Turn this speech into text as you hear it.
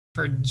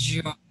For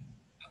joy.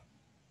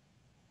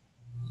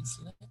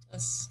 Let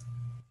us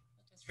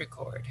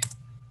record.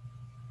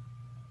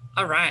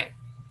 All right.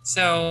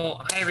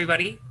 So, hi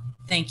everybody.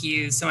 Thank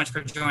you so much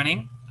for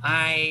joining.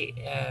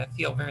 I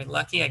feel very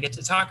lucky. I get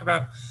to talk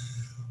about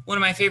one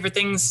of my favorite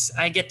things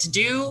I get to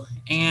do,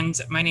 and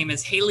my name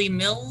is Haylee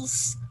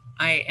Mills.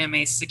 I am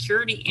a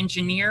security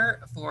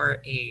engineer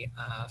for a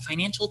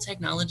financial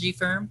technology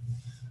firm.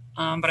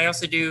 But I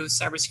also do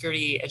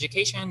cybersecurity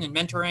education and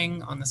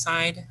mentoring on the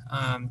side.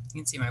 You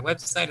can see my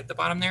website at the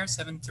bottom there,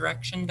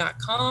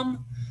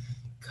 seventhdirection.com,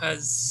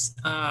 because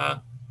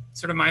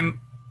sort of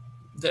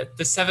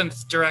the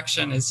seventh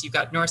direction is you've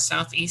got north,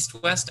 south,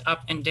 east, west,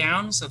 up, and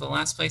down. So the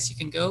last place you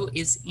can go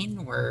is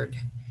inward.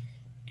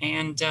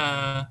 And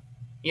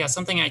yeah,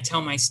 something I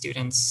tell my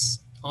students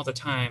all the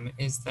time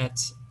is that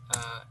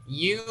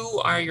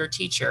you are your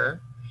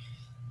teacher.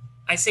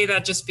 I say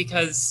that just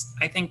because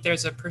I think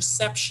there's a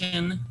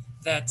perception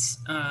that,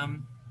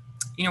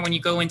 when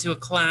you go into a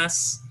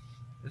class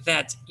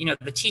that,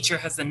 the teacher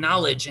has the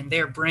knowledge in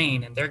their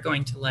brain and they're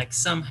going to like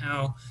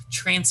somehow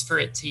transfer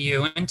it to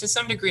you. And to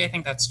some degree, I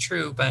think that's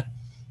true, but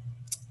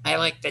I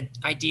like the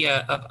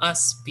idea of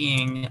us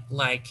being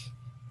like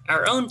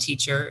our own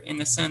teacher in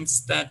the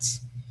sense that,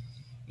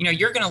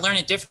 you're going to learn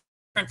it different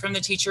from the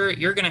teacher.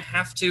 You're going to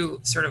have to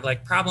sort of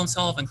like problem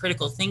solve and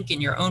critical think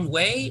in your own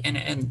way.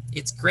 And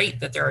it's great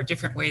that there are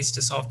different ways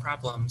to solve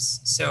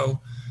problems. So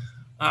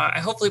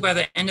hopefully by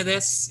the end of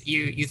this,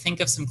 you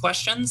think of some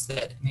questions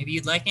that maybe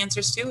you'd like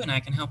answers to, and I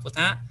can help with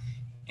that.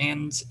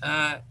 And,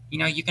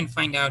 you can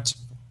find out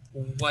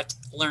what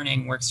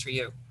learning works for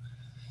you.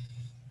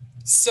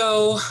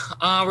 So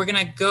we're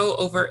going to go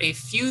over a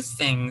few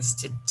things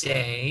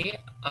today.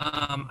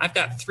 I've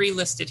got 3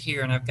 listed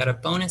here, and I've got a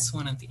bonus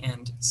one at the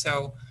end.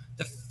 So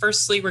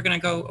firstly, we're going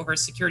to go over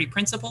security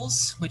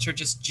principles, which are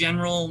just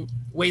general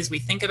ways we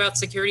think about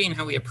security and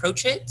how we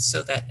approach it,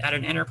 so that at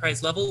an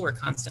enterprise level, we're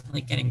constantly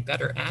getting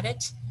better at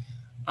it.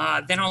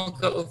 Then I'll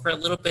go over a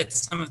little bit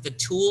some of the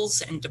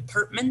tools and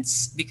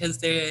departments, because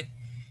the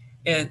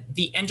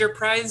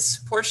enterprise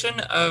portion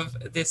of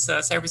this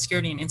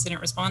cybersecurity and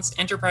incident response,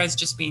 enterprise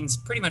just means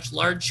pretty much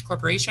large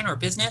corporation or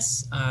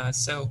business.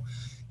 So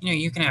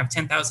you can have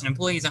 10,000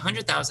 employees,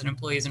 100,000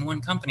 employees in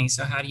one company.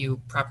 So how do you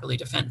properly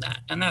defend that?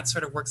 And that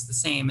sort of works the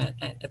same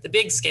at the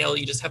big scale.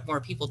 You just have more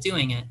people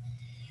doing it.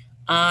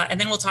 And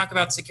then we'll talk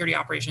about security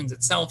operations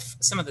itself,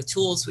 some of the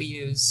tools we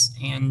use.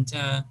 And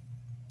the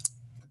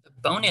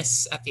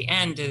bonus at the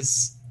end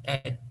is,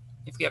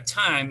 if we have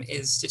time,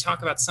 is to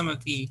talk about some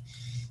of the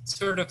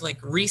sort of like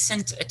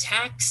recent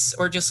attacks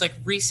or just like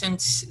recent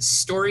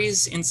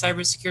stories in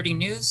cybersecurity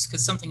news.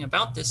 Because something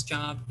about this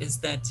job is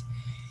that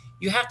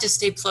you have to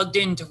stay plugged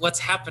into what's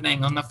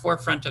happening on the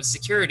forefront of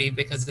security,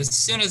 because as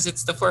soon as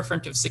it's the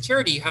forefront of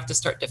security, you have to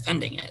start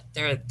defending it.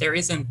 There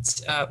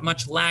isn't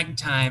much lag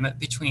time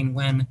between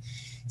when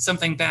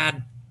something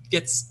bad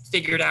gets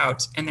figured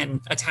out and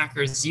then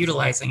attackers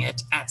utilizing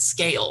it at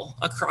scale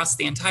across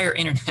the entire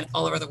internet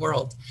all over the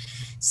world.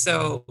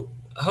 So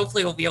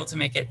hopefully we'll be able to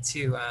make it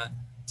to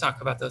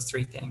talk about those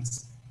 3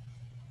 things.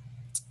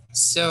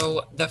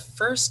 So the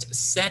first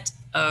set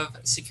of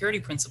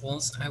security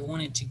principles I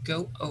wanted to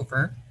go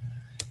over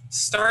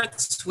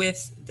starts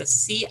with the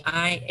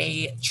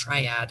CIA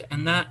triad,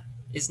 and that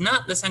is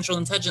not the Central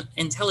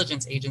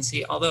Intelligence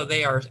Agency, although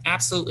they are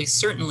absolutely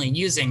certainly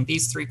using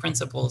these 3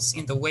 principles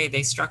in the way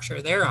they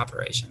structure their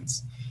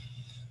operations.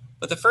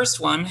 But the first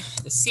one,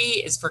 the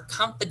C, is for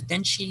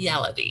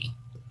confidentiality.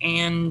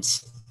 And,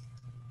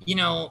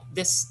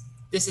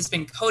 this has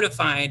been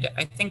codified.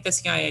 I think the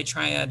CIA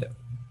triad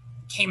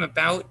came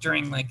about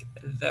during like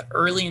the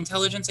early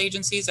intelligence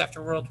agencies after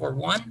World War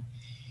I.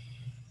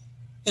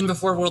 And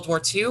before World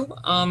War II,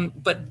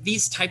 but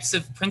these types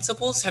of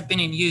principles have been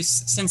in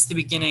use since the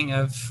beginning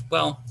of,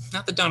 well,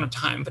 not the dawn of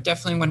time, but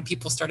definitely when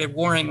people started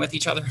warring with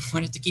each other and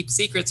wanted to keep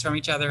secrets from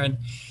each other. And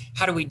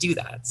how do we do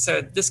that?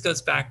 So this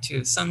goes back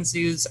to Sun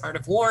Tzu's Art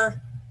of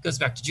War, goes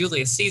back to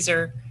Julius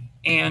Caesar,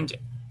 and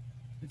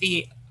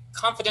the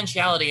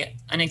confidentiality.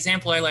 An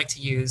example I like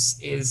to use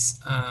is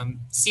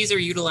Caesar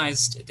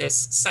utilized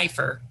this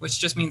cipher, which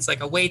just means like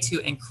a way to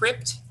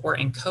encrypt or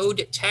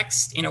encode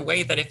text in a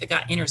way that if it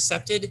got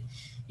intercepted,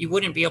 you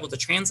wouldn't be able to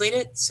translate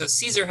it. So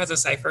Caesar has a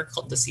cipher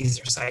called the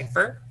Caesar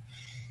cipher.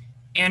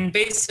 And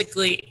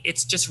basically,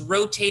 it's just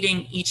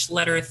rotating each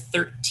letter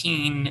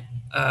 13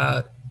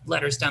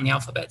 letters down the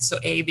alphabet. So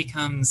A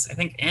becomes, I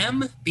think,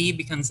 M, B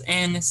becomes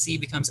N, C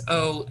becomes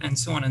O, and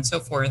so on and so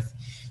forth.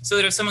 So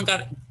that if someone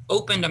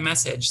opened a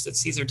message that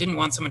Caesar didn't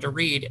want someone to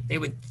read, they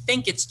would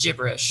think it's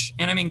gibberish.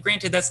 And I mean,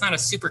 granted, that's not a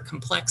super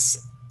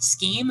complex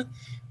scheme,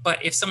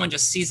 but if someone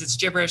just sees it's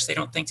gibberish, they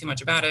don't think too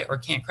much about it or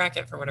can't crack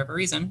it for whatever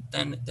reason,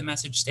 then the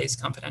message stays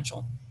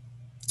confidential.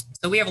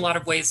 So we have a lot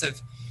of ways of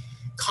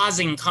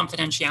causing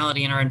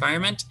confidentiality in our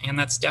environment, and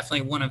that's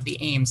definitely one of the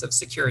aims of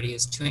security,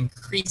 is to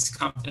increase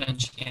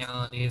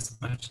confidentiality as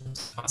much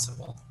as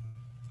possible.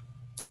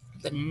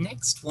 The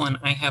next one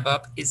I have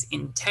up is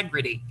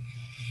integrity.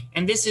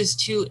 And this is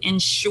to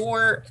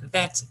ensure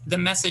that the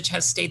message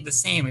has stayed the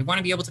same. We want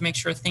to be able to make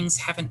sure things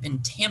haven't been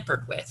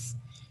tampered with.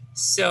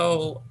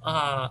 So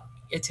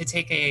to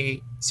take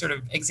a sort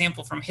of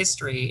example from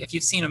history, if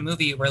you've seen a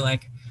movie where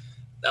like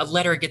a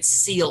letter gets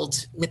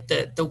sealed with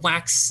the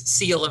wax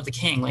seal of the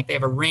king, like they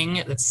have a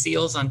ring that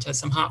seals onto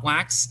some hot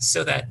wax,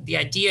 so that the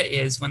idea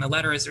is when the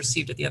letter is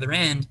received at the other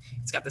end,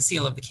 it's got the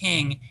seal of the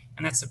king,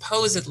 and that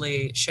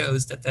supposedly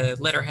shows that the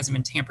letter hasn't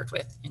been tampered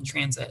with in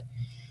transit.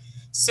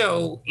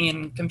 So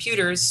in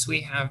computers,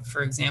 we have,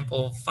 for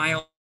example,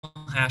 file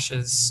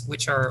hashes,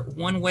 which are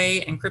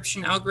one-way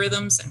encryption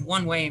algorithms, and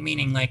one-way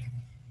meaning like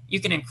you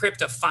can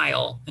encrypt a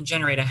file and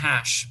generate a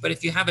hash, but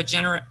if you have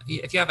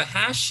a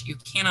hash, you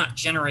cannot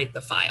generate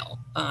the file.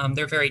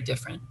 They're very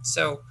different.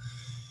 So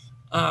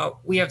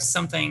we have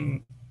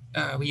something,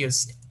 we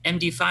use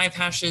MD5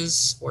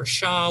 hashes or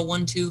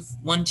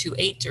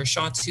SHA-128 or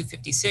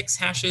SHA-256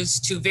 hashes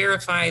to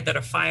verify that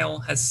a file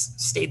has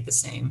stayed the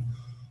same.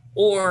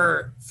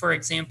 Or, for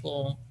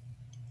example,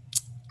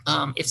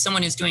 if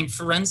someone is doing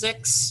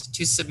forensics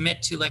to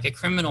submit to like a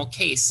criminal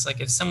case, like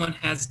if someone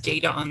has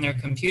data on their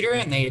computer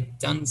and they've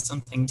done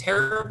something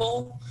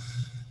terrible,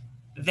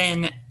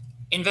 then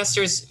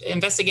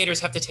investigators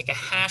have to take a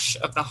hash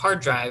of the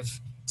hard drive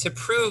to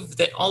prove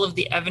that all of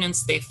the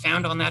evidence they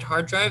found on that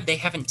hard drive, they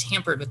haven't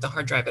tampered with the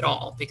hard drive at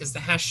all, because the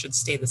hash should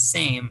stay the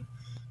same.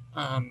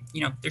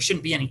 There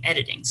shouldn't be any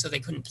editing, so they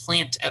couldn't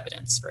plant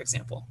evidence, for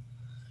example.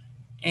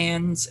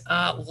 And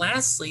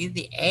lastly,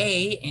 the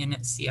A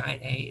in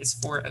CIA is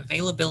for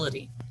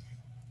availability.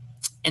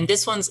 And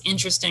this one's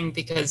interesting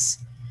because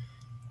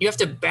you have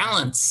to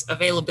balance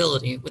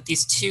availability with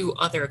these two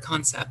other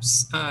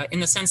concepts in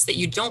the sense that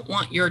you don't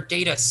want your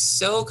data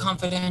so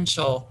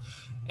confidential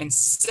and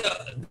so,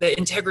 the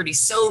integrity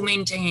so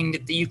maintained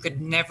that you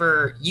could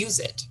never use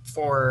it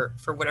for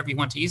whatever you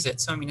want to use it.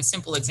 So I mean, a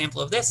simple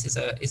example of this is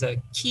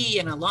a key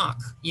and a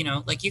lock.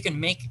 Like you can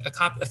make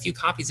a few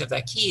copies of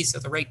that key so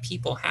the right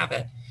people have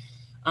it.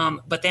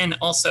 But then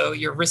also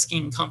you're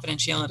risking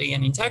confidentiality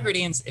and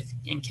integrity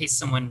in case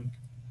someone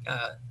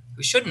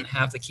who shouldn't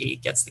have the key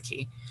gets the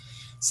key.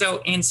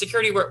 So in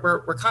security,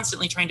 we're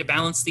constantly trying to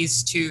balance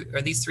these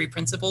three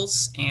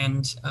principles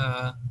and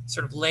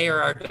sort of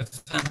layer our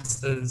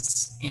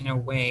defenses in a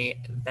way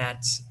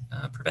that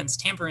prevents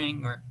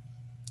tampering or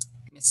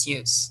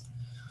misuse.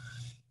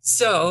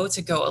 So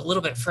to go a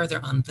little bit further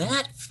on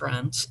that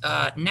front,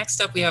 next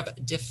up we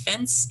have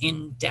defense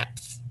in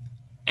depth.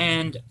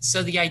 And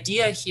so the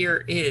idea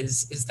here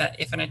is that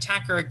if an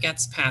attacker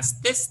gets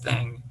past this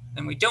thing,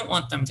 then we don't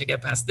want them to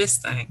get past this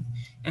thing.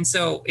 And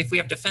so if we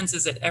have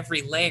defenses at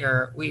every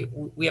layer, we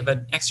have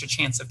an extra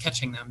chance of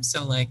catching them.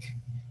 So like,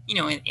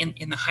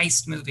 in the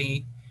heist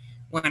movie,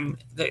 when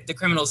the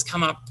criminals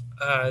come up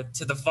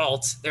to the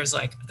vault, there's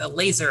like the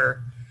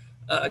laser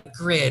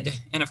grid.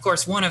 And of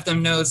course, one of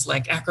them knows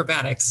like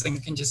acrobatics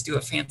and can just do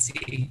a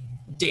fancy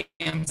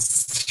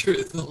dance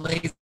through the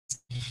laser.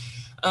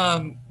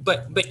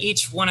 But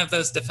each one of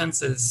those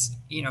defenses,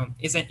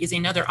 is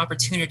another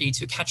opportunity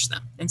to catch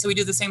them. And so we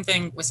do the same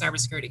thing with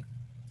cybersecurity.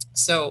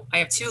 So I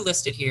have two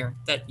listed here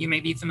that you may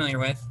be familiar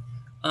with.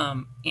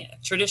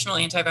 Traditional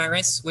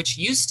antivirus, which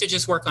used to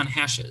just work on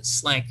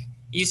hashes. Like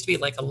it used to be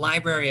like a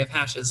library of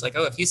hashes, like,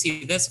 oh, if you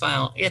see this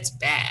file, it's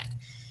bad.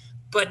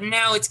 But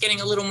now it's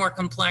getting a little more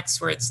complex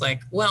where it's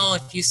like, well,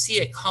 if you see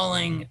it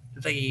calling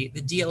the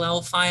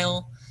DLL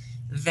file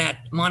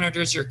that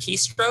monitors your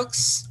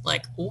keystrokes,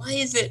 like, why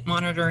is it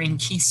monitoring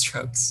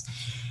keystrokes?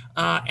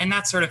 And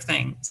that sort of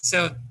thing.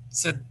 So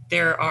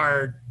there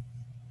are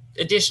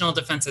additional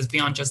defenses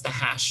beyond just the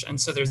hash. And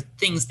so there's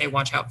things they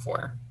watch out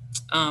for.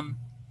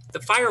 The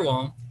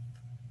firewall,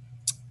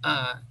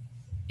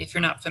 if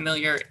you're not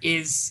familiar,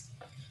 is,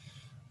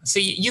 so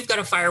you've got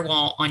a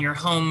firewall on your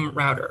home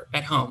router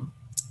at home.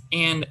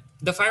 And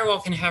the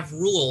firewall can have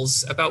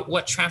rules about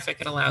what traffic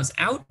it allows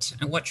out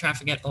and what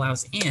traffic it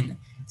allows in.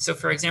 So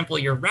for example,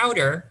 your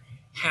router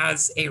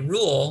has a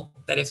rule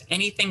that if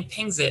anything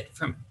pings it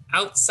from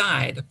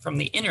outside from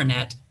the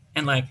internet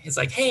and like is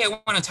like, hey, I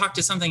want to talk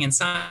to something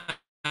inside,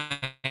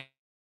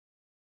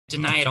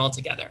 deny it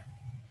altogether.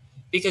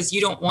 Because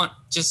you don't want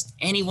just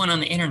anyone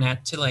on the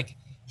internet to like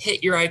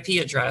hit your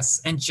IP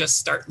address and just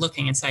start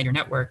looking inside your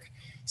network.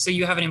 So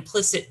you have an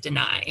implicit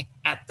deny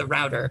at the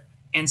router.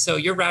 And so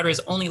your router is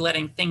only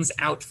letting things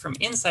out from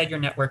inside your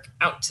network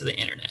out to the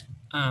internet.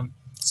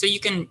 So you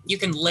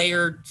can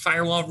layer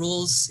firewall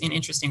rules in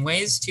interesting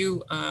ways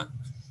to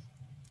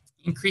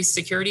increase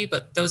security,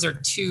 but those are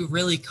two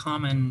really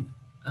common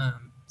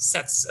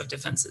sets of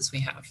defenses we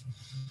have.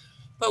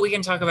 But we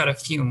can talk about a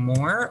few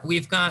more.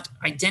 We've got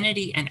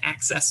identity and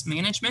access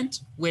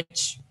management,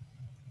 which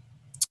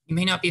you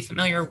may not be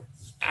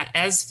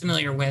as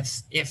familiar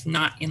with if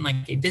not in like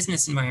a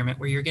business environment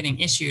where you're getting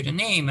issued a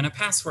name and a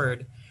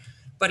password.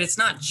 But it's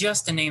not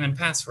just a name and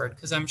password,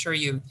 because I'm sure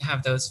you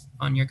have those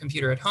on your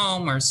computer at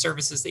home or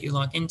services that you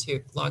log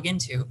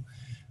into.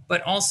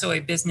 But also a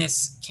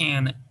business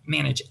can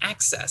manage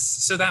access.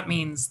 So that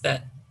means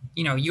that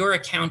your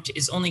account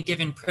is only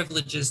given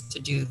privileges to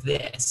do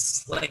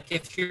this. Like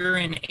if you're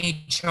in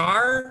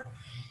HR,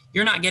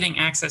 you're not getting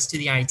access to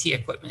the IT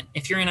equipment.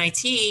 If you're in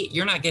IT,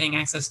 you're not getting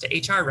access to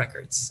HR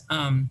records.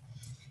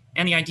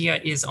 And the idea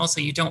is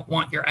also you don't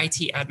want your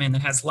IT admin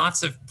that has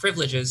lots of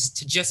privileges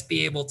to just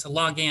be able to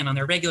log in on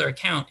their regular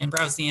account and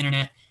browse the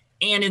internet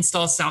and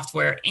install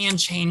software and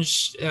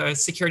change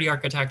security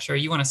architecture.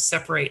 You want to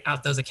separate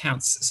out those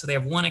accounts. So they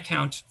have one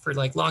account for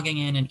like logging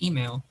in and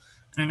email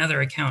and another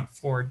account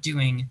for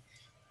doing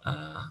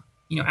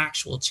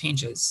actual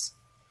changes.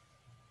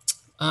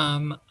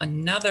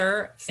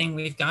 Another thing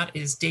we've got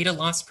is data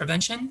loss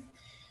prevention.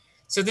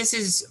 So this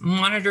is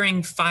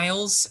monitoring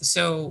files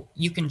so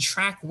you can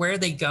track where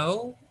they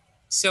go.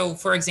 So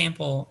for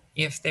example,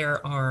 if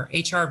there are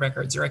HR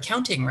records or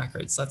accounting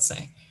records, let's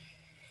say,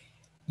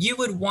 you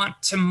would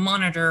want to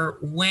monitor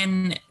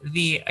when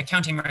the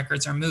accounting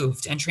records are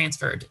moved and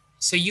transferred.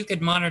 So you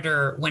could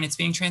monitor when it's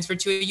being transferred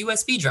to a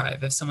USB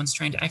drive if someone's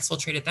trying to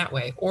exfiltrate it that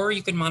way, or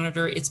you could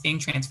monitor it's being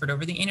transferred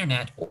over the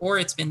internet, or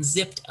it's been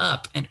zipped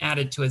up and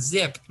added to a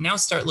zip. Now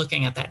start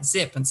looking at that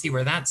zip and see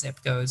where that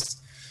zip goes,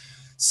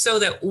 so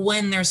that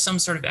when there's some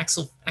sort of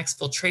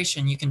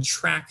exfiltration, you can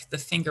track the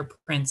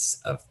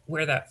fingerprints of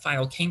where that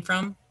file came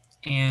from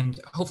and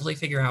hopefully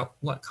figure out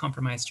what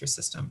compromised your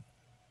system.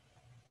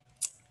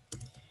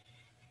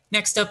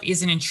 Next up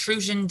is an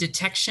intrusion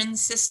detection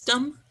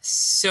system.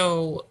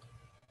 So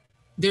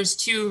there's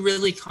two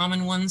really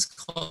common ones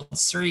called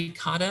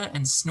Suricata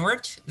and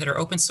Snort that are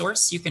open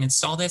source. You can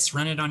install this,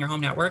 run it on your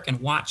home network, and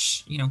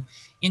watch,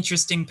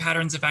 interesting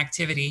patterns of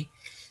activity.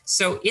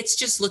 So it's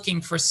just looking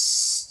for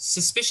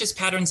suspicious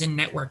patterns in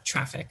network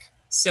traffic.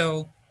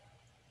 So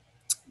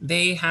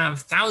they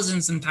have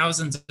thousands and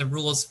thousands of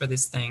rules for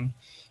this thing,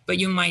 but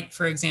you might,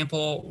 for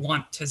example,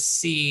 want to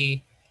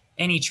see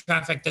any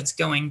traffic that's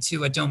going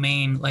to a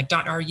domain like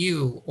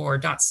 .ru or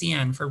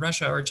 .cn for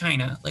Russia or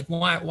China. Like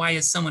why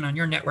is someone on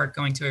your network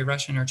going to a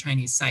Russian or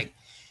Chinese site?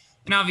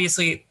 And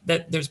obviously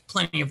there's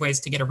plenty of ways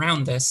to get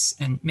around this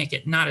and make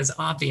it not as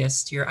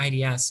obvious to your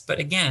IDS. But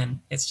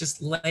again, it's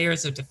just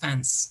layers of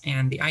defense,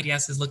 and the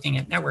IDS is looking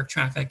at network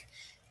traffic,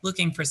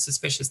 looking for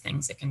suspicious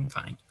things it can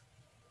find.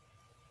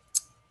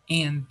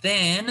 And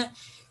then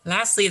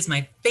lastly is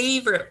my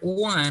favorite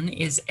one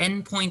is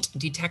endpoint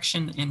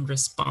detection and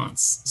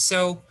response.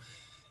 So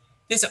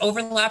this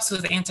overlaps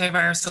with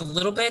antivirus a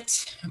little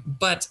bit,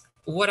 but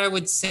what I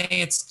would say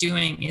it's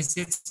doing is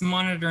it's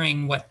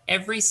monitoring what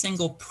every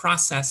single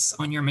process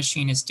on your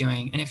machine is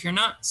doing. And if you're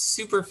not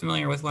super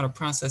familiar with what a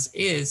process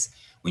is,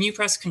 when you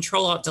press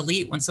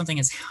Control-Alt-Delete when something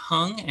is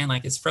hung and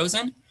like is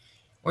frozen,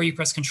 or you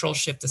press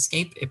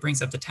Control-Shift-Escape, it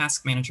brings up the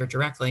task manager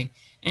directly.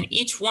 And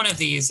each one of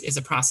these is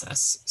a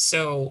process.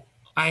 So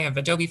I have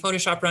Adobe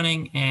Photoshop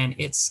running and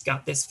it's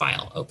got this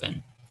file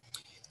open.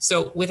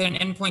 So with an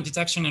endpoint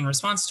detection and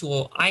response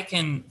tool, I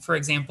can, for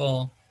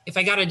example, if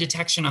I got a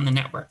detection on the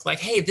network, like,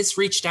 hey, this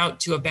reached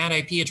out to a bad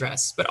IP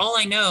address, but all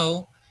I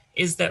know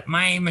is that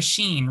my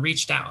machine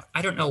reached out.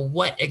 I don't know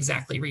what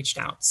exactly reached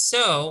out.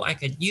 So I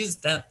could use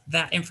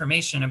that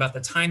information about the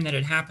time that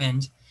it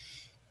happened,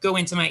 go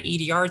into my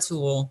EDR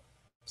tool,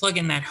 plug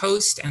in that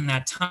host and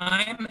that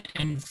time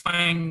and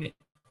find,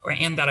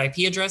 and that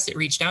IP address it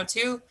reached out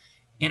to,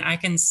 and I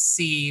can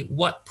see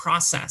what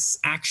process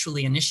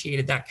actually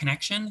initiated that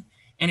connection.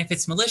 And if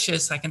it's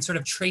malicious, I can sort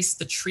of trace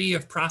the tree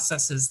of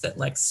processes that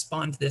like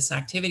spawned this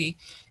activity.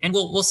 And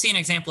we'll see an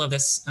example of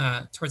this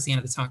towards the end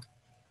of the talk,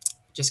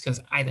 just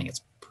because I think it's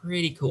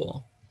pretty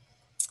cool.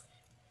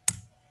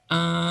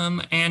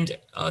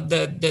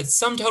 The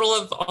sum total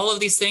of all of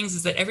these things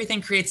is that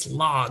everything creates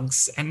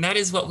logs. And that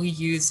is what we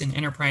use in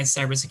enterprise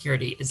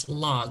cybersecurity is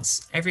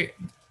logs.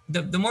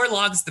 The more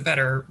logs, the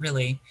better,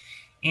 really.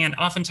 And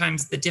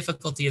oftentimes the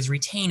difficulty is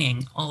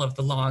retaining all of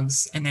the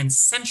logs and then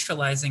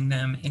centralizing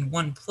them in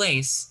one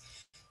place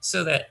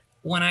so that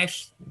when I,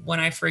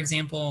 for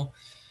example,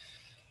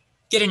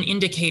 get an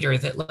indicator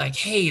that like,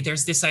 hey,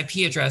 there's this IP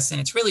address and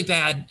it's really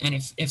bad. And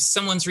if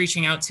someone's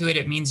reaching out to it,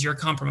 it means you're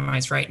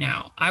compromised right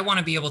now. I want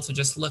to be able to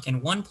just look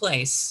in one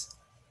place,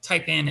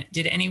 type in,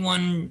 did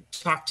anyone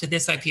talk to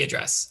this IP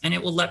address? And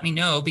it will let me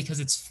know because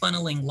it's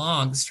funneling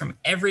logs from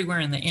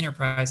everywhere in the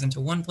enterprise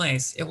into one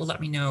place. It will let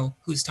me know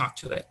who's talked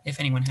to it, if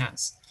anyone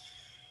has.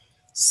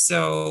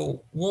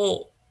 So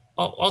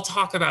I'll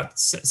talk about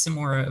some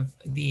more of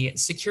the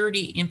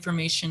Security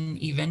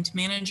Information Event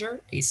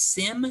Manager. A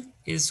SIM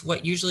is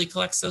what usually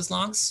collects those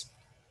logs.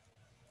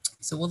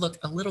 So we'll look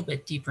a little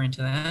bit deeper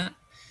into that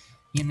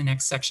in the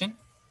next section.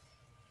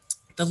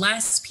 The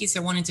last piece I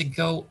wanted to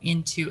go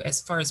into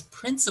as far as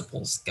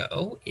principles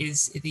go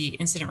is the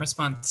incident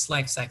response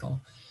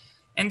lifecycle.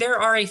 And there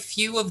are a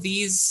few of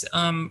these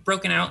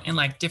broken out in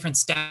like different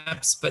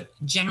steps, but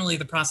generally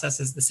the process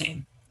is the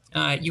same.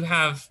 You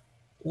have,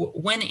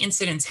 when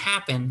incidents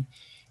happen,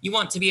 you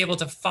want to be able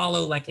to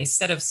follow like a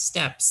set of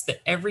steps that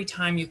every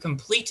time you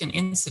complete an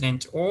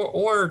incident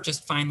or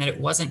just find that it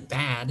wasn't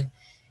bad,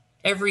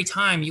 every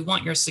time you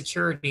want your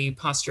security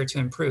posture to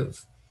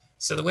improve.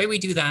 So the way we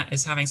do that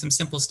is having some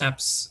simple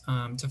steps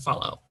to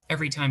follow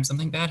every time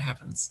something bad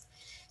happens.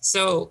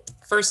 So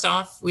first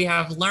off, we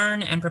have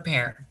learn and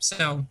prepare.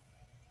 So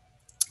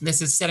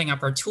This is setting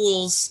up our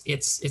tools.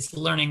 It's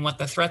learning what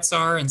the threats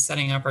are and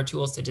setting up our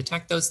tools to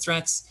detect those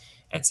threats,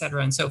 et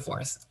cetera, and so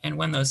forth. And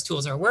when those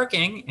tools are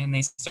working and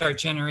they start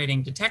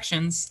generating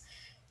detections,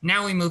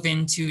 now we move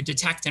into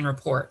detect and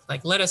report.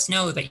 Like, let us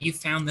know that you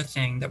found the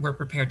thing that we're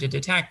prepared to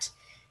detect.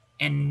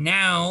 And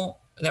now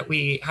that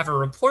we have a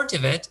report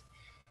of it,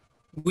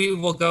 we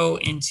will go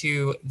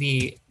into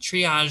the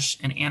triage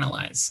and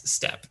analyze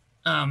step.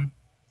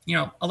 You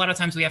know, a lot of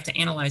times we have to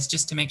analyze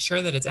just to make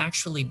sure that it's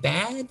actually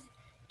bad,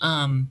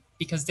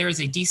 because there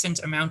is a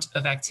decent amount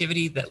of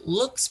activity that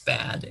looks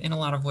bad in a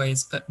lot of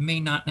ways, but may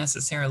not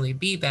necessarily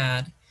be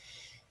bad.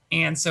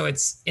 And so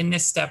it's in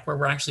this step where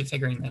we're actually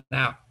figuring that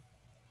out.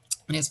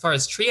 And as far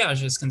as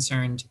triage is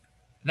concerned,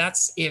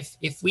 that's if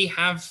we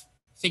have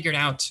figured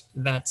out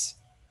that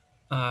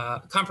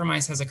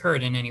compromise has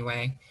occurred in any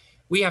way,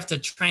 we have to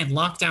try and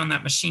lock down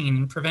that machine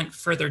and prevent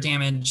further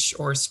damage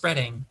or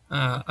spreading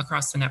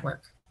across the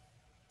network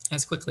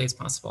as quickly as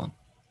possible.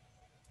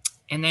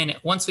 And then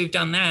once we've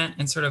done that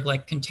and sort of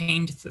like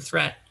contained the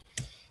threat,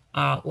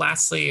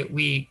 lastly,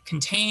 we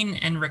contain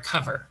and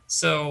recover.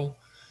 So,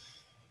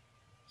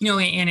 you know,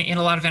 in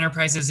a lot of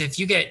enterprises, if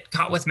you get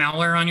caught with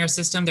malware on your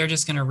system, they're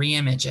just going to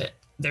re-image it.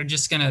 They're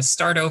just going to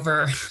start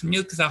over,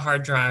 nuke the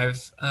hard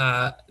drive,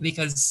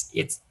 because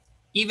it's,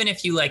 even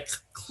if you like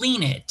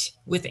clean it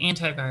with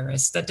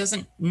antivirus, that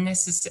doesn't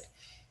necessarily,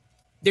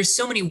 there's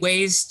so many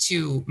ways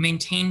to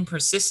maintain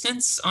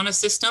persistence on a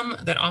system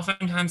that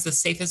oftentimes the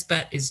safest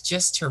bet is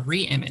just to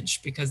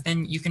re-image, because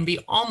then you can be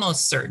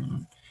almost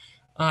certain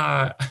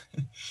that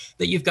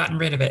you've gotten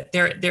rid of it.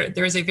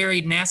 There is a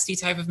very nasty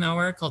type of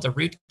malware called a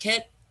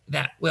rootkit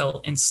that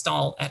will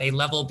install at a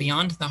level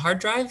beyond the hard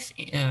drive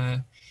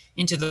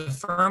into the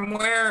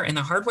firmware and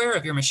the hardware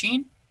of your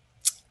machine.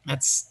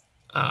 That's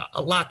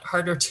a lot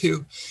harder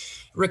to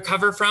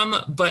recover from,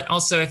 but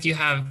also if you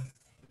have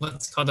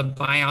what's called a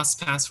BIOS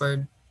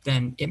password,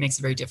 then it makes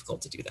it very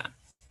difficult to do that.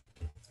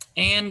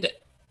 And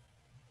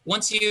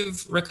once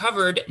you've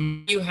recovered,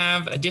 you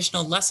have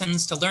additional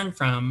lessons to learn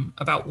from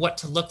about what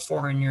to look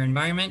for in your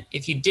environment.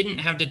 If you didn't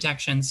have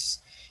detections,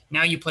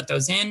 now you put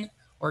those in,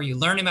 or you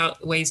learn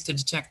about ways to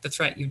detect the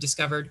threat you've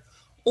discovered,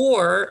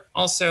 or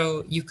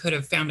also you could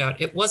have found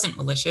out it wasn't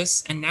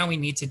malicious, and now we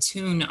need to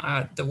tune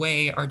the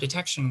way our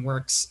detection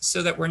works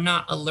so that we're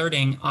not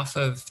alerting off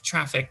of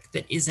traffic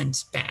that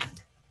isn't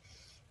bad.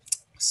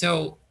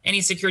 So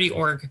any security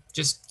org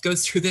just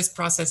goes through this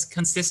process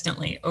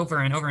consistently over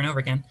and over and over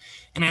again.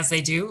 And as they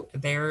do,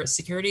 their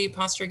security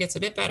posture gets a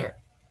bit better.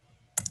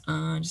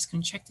 Just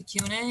gonna check the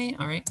Q&A.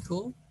 All right,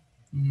 cool.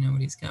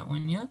 Nobody's got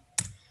one yet.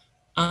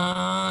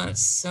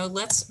 So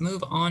let's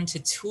move on to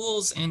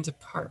tools and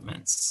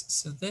departments.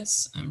 So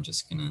this, I'm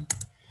just gonna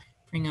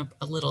bring up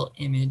a little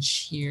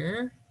image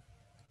here.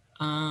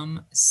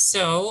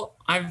 So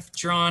I've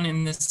drawn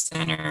in the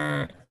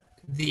center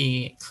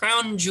the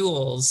crown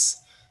jewels.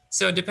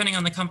 So depending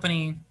on the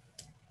company,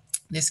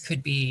 this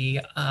could be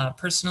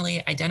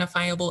personally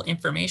identifiable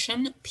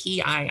information,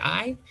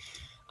 PII,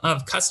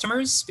 of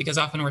customers, because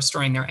often we're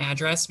storing their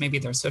address, maybe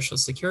their social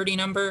security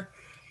number,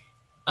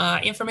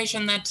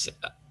 information that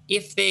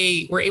if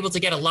they were able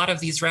to get a lot of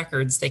these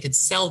records, they could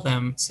sell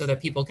them so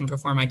that people can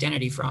perform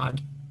identity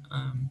fraud.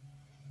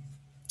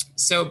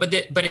 But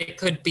it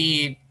could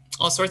be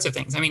all sorts of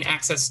things. I mean,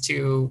 access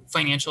to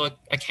financial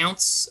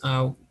accounts,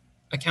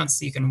 accounts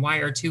that you can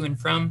wire to and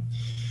from,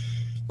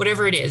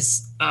 whatever it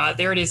is,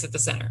 there it is at the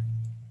center.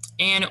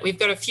 And we've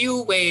got a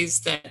few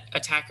ways that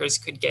attackers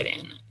could get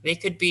in. They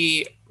could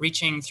be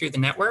reaching through the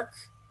network.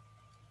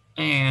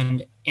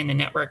 And in the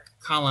network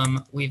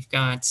column, we've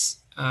got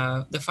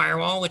the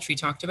firewall, which we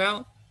talked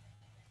about.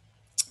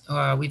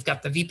 We've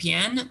got the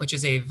VPN, which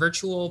is a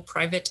virtual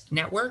private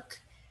network.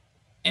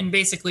 And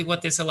basically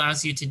what this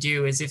allows you to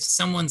do is if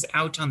someone's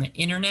out on the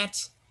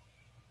internet,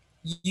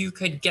 you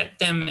could get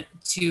them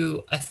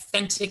to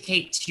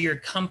authenticate to your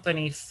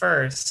company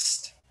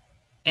first.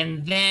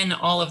 And then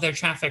all of their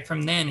traffic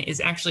from then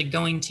is actually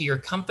going to your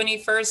company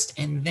first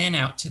and then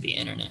out to the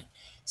internet.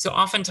 So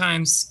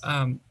oftentimes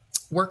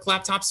work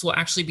laptops will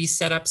actually be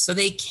set up so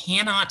they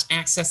cannot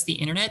access the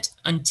internet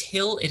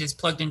until it is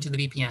plugged into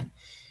the VPN.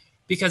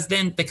 Because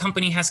then the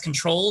company has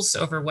controls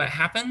over what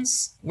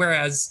happens.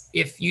 Whereas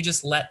if you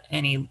just let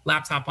any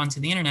laptop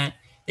onto the internet,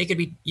 they could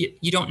be,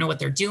 you don't know what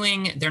they're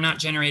doing. They're not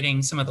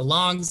generating some of the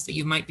logs that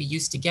you might be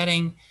used to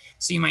getting.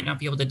 So you might not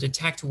be able to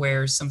detect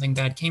where something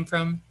bad came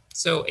from.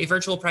 So a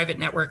virtual private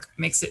network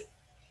makes it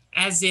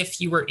as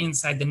if you were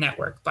inside the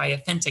network by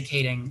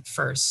authenticating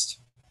first.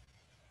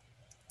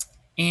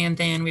 And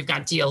then we've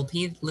got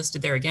DLP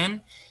listed there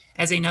again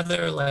as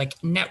another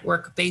like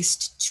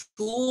network-based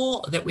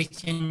tool that we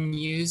can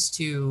use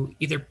to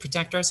either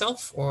protect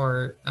ourselves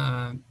or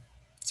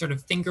sort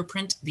of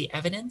fingerprint the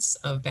evidence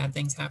of bad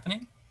things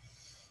happening.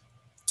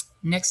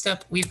 Next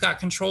up, we've got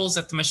controls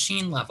at the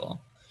machine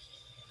level.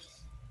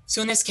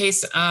 So in this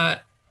case,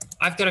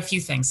 I've got a few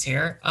things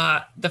here.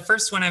 The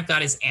first one I've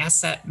got is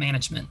asset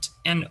management.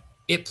 And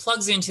it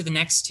plugs into the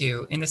next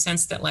two in the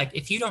sense that, like,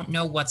 if you don't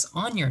know what's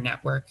on your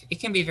network, it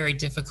can be very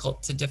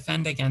difficult to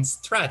defend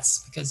against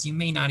threats because you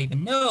may not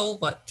even know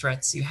what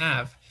threats you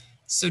have.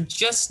 So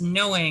just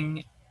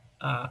knowing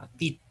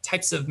the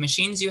types of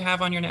machines you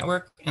have on your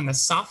network and the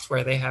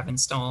software they have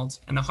installed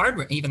and the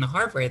hardware, even the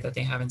hardware that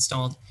they have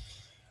installed,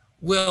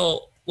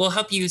 will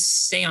help you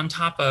stay on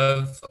top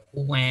of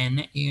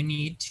when you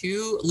need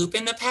to loop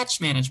in the patch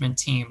management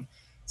team.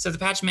 So the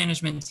patch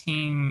management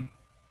team,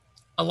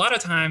 a lot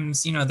of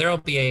times, there'll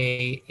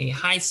be a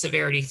high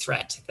severity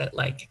threat that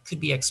like could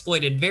be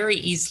exploited very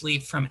easily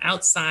from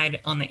outside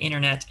on the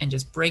internet and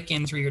just break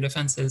in through your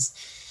defenses.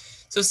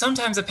 So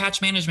sometimes a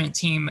patch management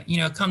team,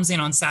 comes in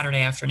on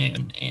Saturday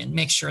afternoon and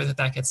makes sure that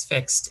that gets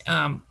fixed.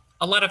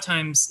 A lot of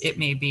times it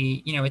may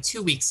be, a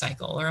 2-week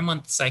cycle or a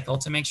month cycle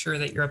to make sure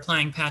that you're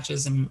applying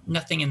patches and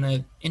nothing in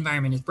the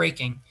environment is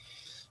breaking.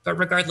 But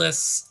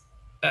regardless,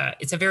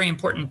 it's a very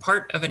important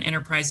part of an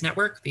enterprise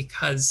network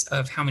because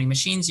of how many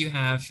machines you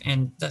have,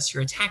 and thus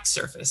your attack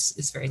surface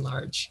is very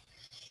large.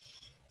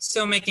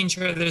 So making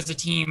sure there's a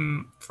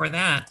team for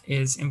that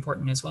is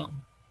important as well.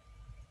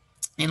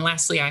 And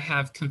lastly, I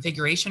have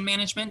configuration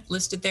management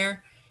listed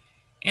there.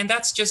 And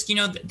that's just,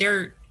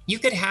 you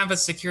could have a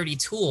security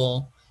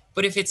tool,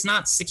 but if it's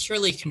not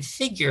securely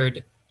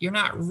configured, you're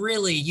not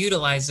really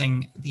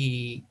utilizing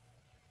the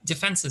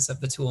defenses of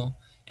the tool.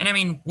 And I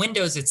mean,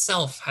 Windows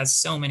itself has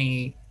so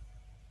many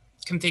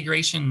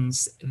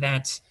configurations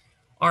that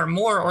are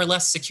more or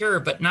less secure,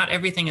 but not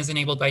everything is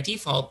enabled by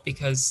default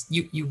because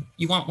you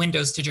want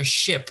Windows to just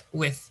ship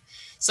with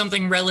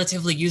something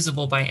relatively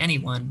usable by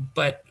anyone.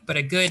 But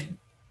a good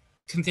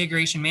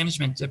configuration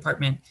management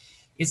department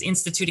is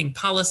instituting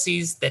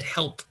policies that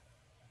help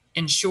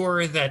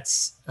ensure that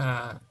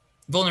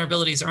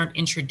vulnerabilities aren't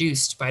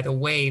introduced by the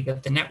way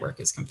that the network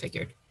is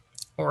configured.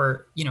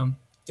 Or,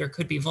 there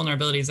could be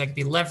vulnerabilities that could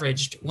be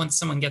leveraged once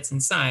someone gets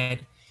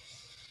inside,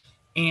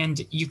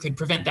 and you could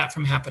prevent that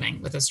from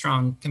happening with a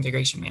strong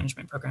configuration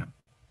management program.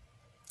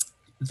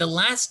 The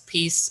last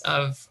piece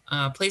of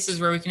places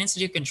where we can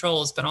institute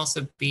controls but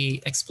also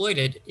be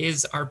exploited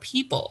is our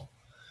people.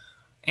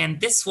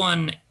 And this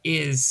one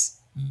is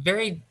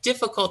very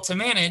difficult to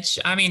manage.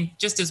 I mean,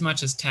 just as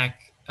much as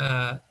tech,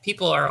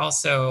 people are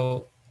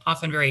also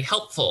often very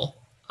helpful.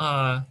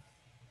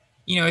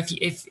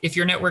 If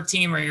your network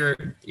team or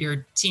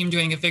your team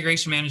doing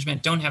configuration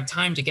management don't have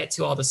time to get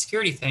to all the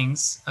security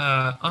things,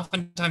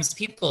 oftentimes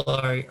people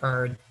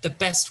are the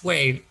best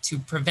way to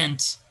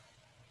prevent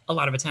a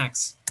lot of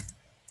attacks.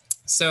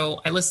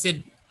 So I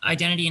listed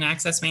identity and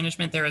access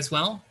management there as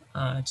well,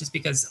 just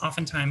because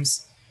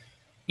oftentimes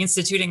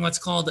instituting what's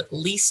called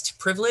least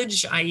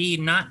privilege, i.e.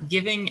 not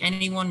giving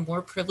anyone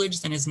more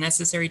privilege than is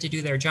necessary to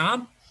do their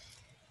job,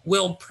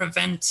 will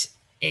prevent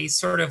a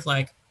sort of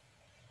like,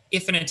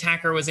 if an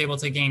attacker was able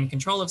to gain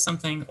control of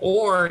something,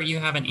 or you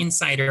have an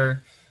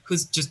insider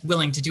who's just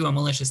willing to do a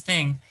malicious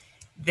thing,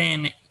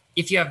 then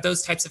if you have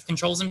those types of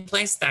controls in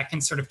place, that can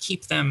sort of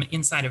keep them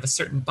inside of a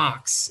certain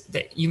box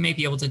that you may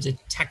be able to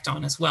detect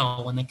on as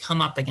well when they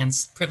come up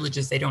against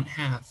privileges they don't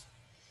have.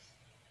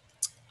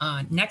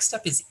 Next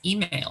up is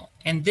email.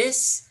 And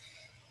this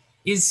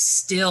is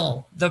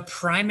still the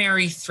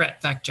primary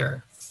threat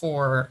vector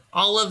for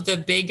all of the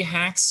big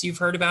hacks you've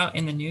heard about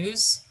in the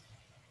news.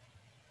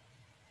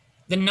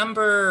 The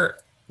number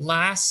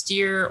last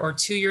year or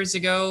 2 years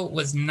ago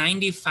was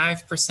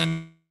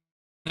 95%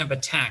 of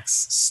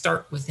attacks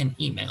start with an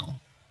email.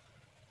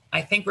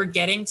 I think we're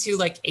getting to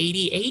like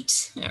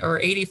 88 or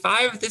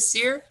 85 this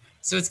year.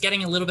 So it's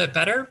getting a little bit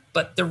better.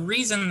 But the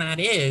reason that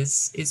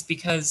is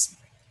because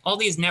all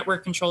these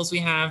network controls we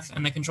have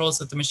and the controls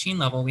at the machine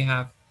level we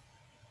have,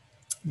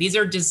 these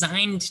are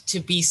designed to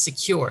be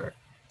secure.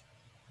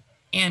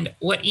 And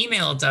what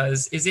email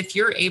does is if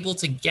you're able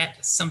to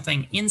get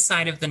something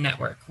inside of the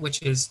network,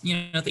 which is,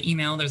 the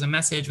email, there's a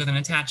message with an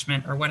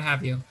attachment or what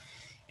have you,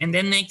 and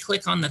then they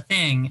click on the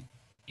thing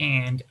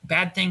and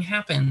bad thing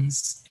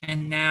happens,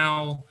 and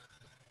now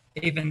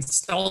they've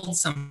installed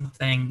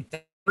something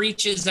that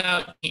reaches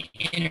out the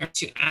internet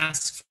to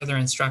ask for their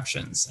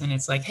instructions. And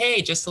it's like,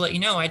 hey, just to let you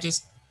know, I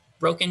just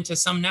broke into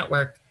some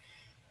network.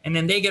 And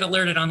then they get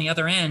alerted on the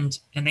other end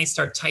and they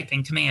start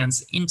typing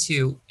commands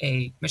into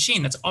a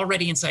machine that's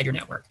already inside your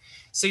network.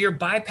 So you're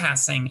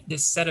bypassing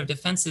this set of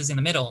defenses in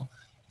the middle.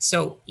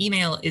 So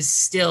email is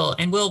still,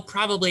 and will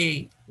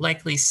probably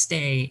likely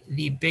stay,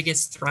 the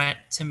biggest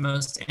threat to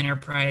most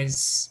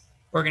enterprise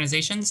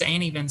organizations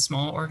and even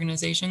small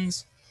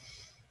organizations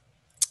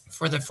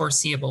for the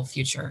foreseeable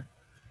future.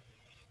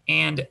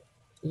 And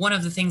one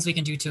of the things we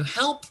can do to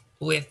help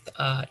with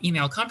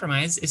email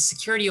compromise is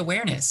security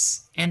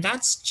awareness. And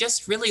that's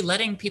just really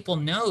letting people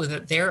know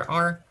that there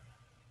are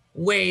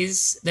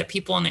ways that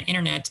people on the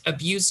internet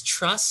abuse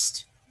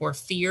trust or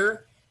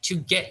fear to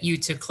get you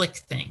to click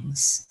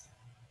things.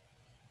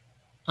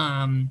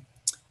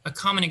 A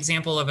common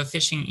example of a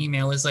phishing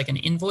email is like an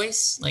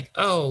invoice, like,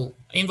 oh,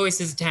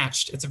 invoice is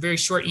attached. It's a very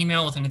short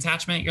email with an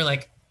attachment. You're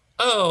like,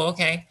 oh,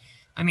 okay.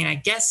 I mean, I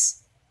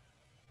guess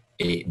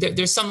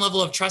there's some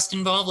level of trust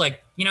involved.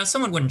 Like,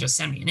 someone wouldn't just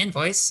send me an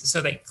invoice,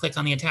 so they click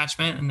on the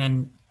attachment and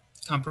then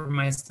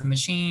compromise the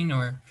machine,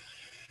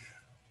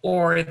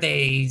 or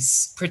they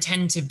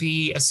pretend to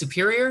be a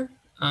superior.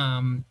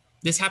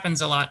 This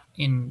happens a lot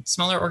in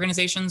smaller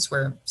organizations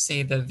where,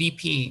 say, the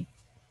VP,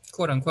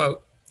 quote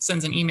unquote,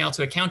 sends an email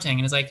to accounting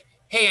and is like,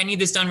 hey, I need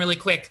this done really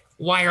quick.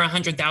 Wire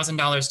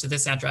 $100,000 to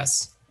this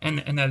address. And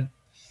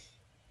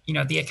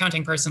the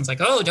accounting person's like,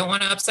 oh, don't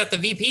want to upset the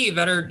VP.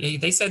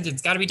 They said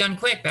it's got to be done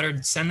quick.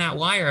 Better send that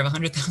wire of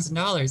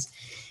 $100,000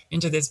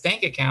 into this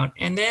bank account.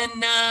 And then,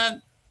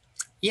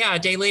 a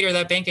day later,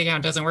 that bank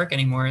account doesn't work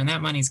anymore and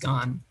that money's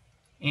gone.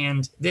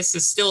 And this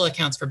still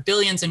accounts for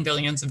billions and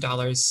billions of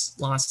dollars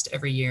lost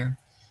every year.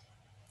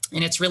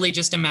 And it's really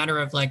just a matter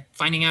of like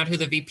finding out who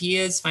the VP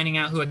is, finding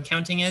out who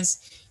accounting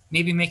is,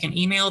 maybe make an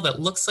email that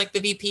looks like the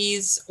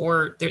VP's,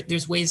 or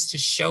there's ways to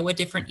show a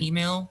different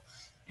email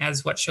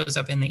as what shows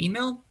up in the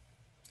email.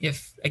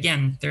 If,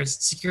 again, there's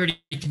security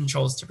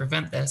controls to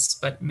prevent this,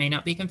 but may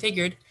not be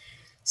configured.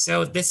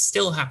 So this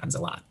still happens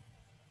a lot.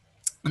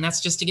 And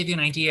that's just to give you an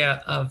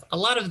idea of a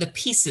lot of the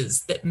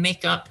pieces that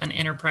make up an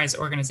enterprise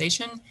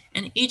organization.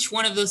 And each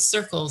one of those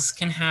circles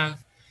can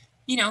have,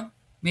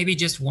 maybe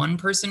just one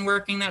person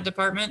working that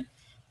department,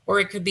 or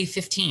it could be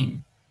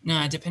 15,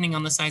 depending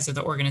on the size of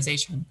the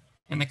organization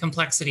and the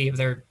complexity of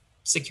their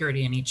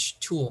security in each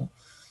tool.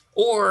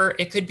 Or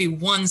it could be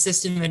one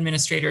system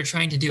administrator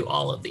trying to do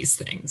all of these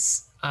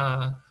things,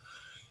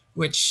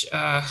 which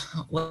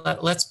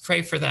let's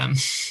pray for them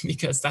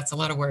because that's a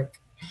lot of work.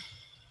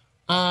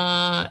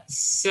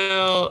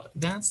 So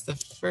that's the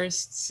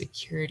first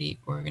security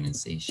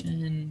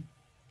organization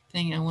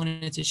thing I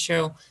wanted to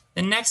show.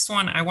 The next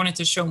one, I wanted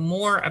to show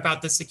more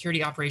about the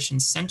Security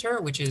Operations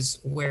Center, which is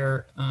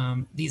where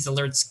these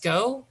alerts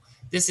go.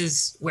 This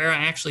is where I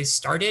actually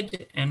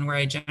started and where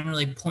I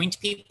generally point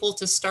people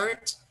to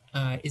start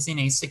is in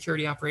a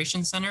Security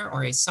Operations Center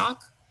or a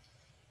SOC.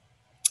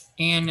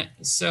 And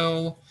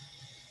so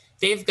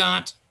they've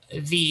got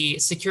the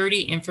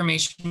Security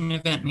Information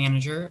Event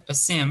Manager, a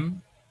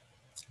SIM,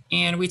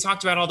 and we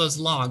talked about all those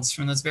logs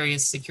from those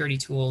various security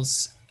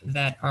tools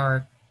that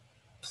are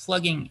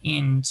plugging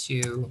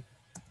into,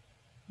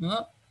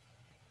 oh,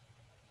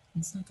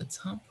 it's not the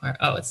top part.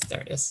 Oh,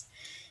 there it is.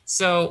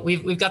 So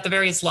we've got the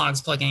various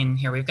logs plugging in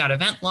here. We've got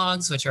event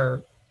logs, which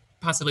are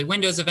possibly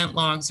Windows event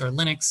logs or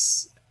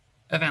Linux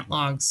event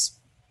logs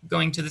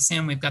going to the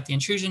SIM. We've got the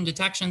intrusion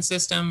detection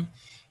system.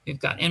 We've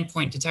got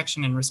endpoint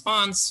detection and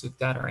response. We've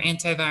got our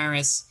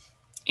antivirus.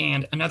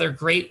 And another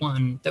great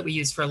one that we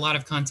use for a lot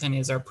of content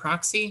is our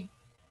proxy.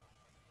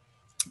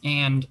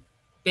 And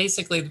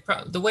basically,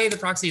 the way the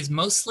proxy is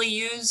mostly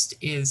used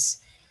is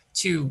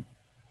to,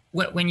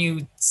 when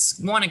you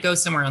want to go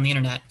somewhere on the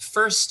internet,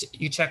 first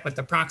you check with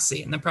the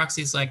proxy. And the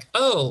proxy is like,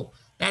 oh,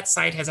 that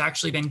site has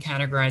actually been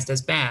categorized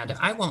as bad.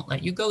 I won't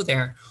let you go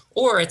there.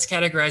 Or it's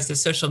categorized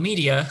as social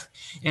media,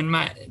 and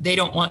they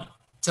don't want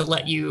to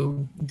let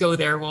you go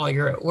there while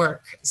you're at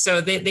work.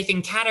 So they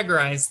can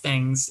categorize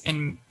things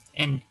and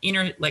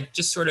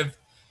just sort of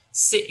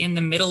sit in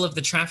the middle of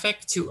the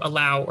traffic to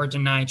allow or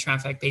deny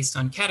traffic based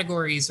on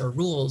categories or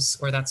rules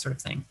or that sort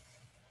of thing.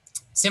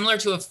 Similar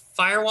to a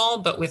firewall,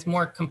 but with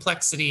more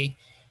complexity,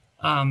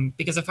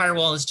 because a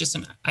firewall is just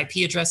an IP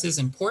addresses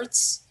and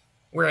ports,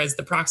 whereas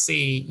the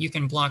proxy, you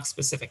can block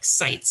specific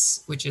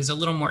sites, which is a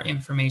little more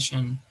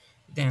information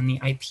than the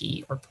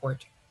IP or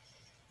port.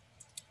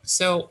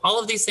 So all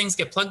of these things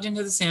get plugged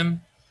into the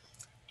SIM,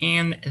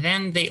 and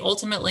then they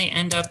ultimately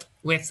end up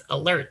with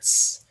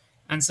alerts.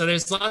 And so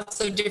there's lots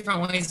of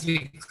different ways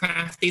we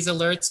craft these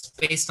alerts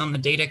based on the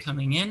data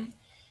coming in,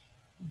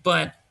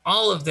 but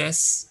all of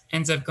this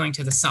ends up going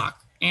to the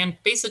SOC. And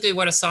basically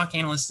what a SOC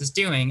analyst is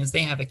doing is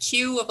they have a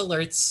queue of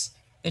alerts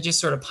that just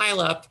sort of pile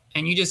up,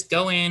 and you just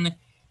go in,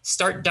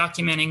 start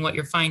documenting what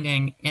you're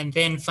finding, and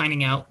then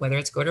finding out whether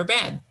it's good or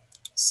bad.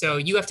 So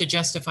you have to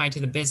justify to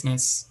the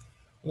business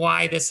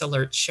why this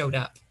alert showed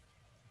up.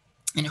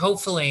 And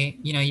hopefully,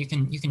 you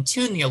can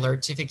tune the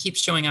alert. If it keeps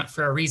showing up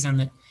for a reason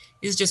that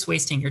is just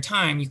wasting your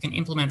time, you can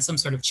implement some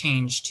sort of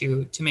change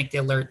to make the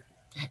alert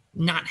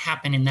not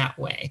happen in that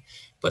way,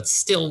 but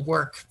still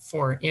work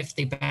for if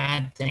the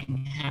bad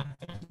thing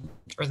happened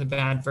or the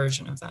bad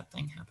version of that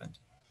thing happened.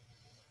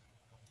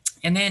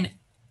 And then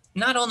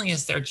not only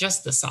is there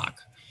just the SOC,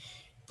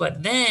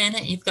 but then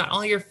you've got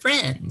all your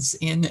friends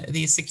in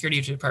these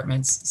security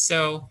departments.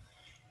 So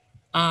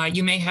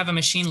you may have a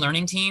machine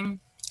learning team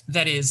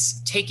that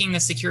is taking the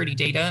security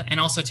data and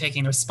also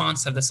taking the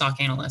response of the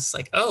SOC analysts.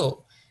 Like,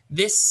 oh,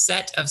 this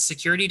set of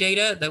security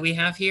data that we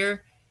have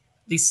here,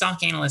 the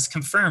SOC analyst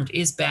confirmed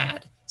is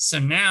bad. So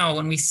now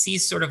when we see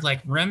sort of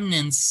like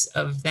remnants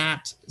of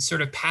that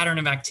sort of pattern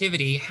of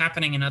activity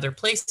happening in other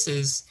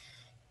places,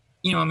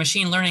 a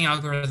machine learning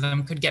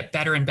algorithm could get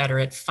better and better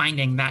at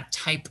finding that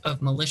type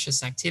of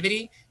malicious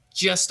activity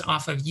just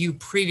off of you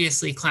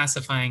previously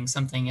classifying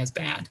something as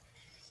bad.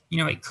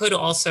 It could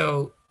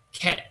also,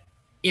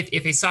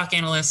 if a SOC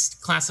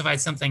analyst classified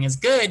something as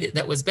good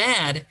that was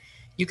bad,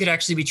 you could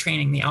actually be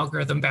training the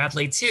algorithm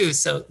badly too.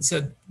 So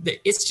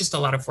it's just a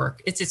lot of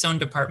work. It's its own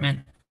department,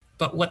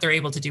 but what they're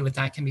able to do with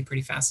that can be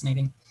pretty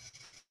fascinating.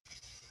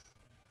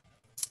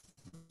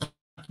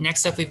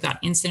 Next up, we've got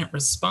incident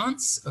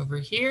response over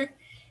here.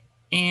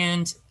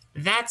 And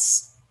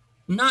that's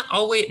not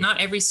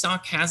every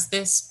SOC has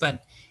this,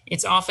 but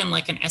it's often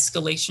like an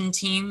escalation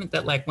team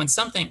that like when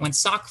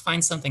SOC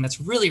finds something that's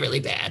really, really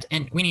bad,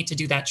 and we need to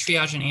do that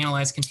triage and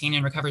analyze, contain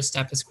and recover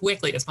step as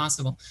quickly as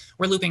possible,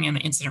 we're looping in the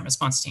incident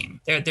response team.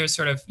 They're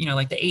sort of,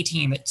 like the A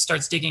team that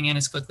starts digging in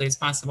as quickly as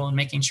possible and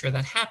making sure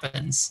that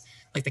happens,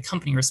 like the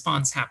company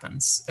response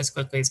happens as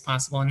quickly as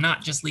possible, and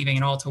not just leaving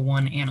it all to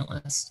one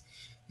analyst.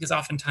 Because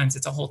oftentimes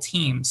it's a whole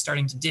team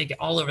starting to dig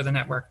all over the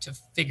network to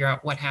figure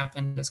out what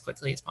happened as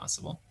quickly as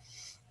possible.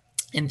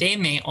 And they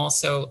may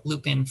also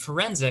loop in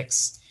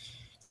forensics.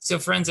 So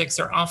forensics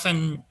are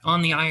often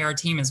on the IR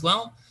team as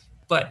well,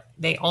 but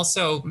they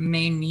also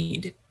may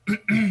need,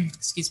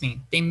 excuse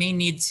me, they may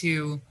need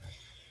to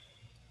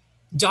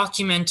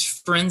document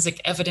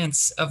forensic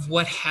evidence of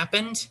what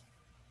happened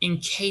in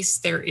case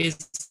there is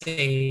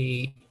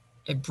a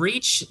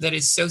breach that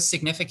is so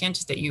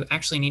significant that you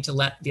actually need to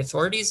let the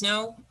authorities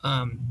know.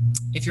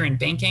 If you're in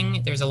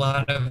banking, there's a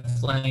lot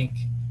of like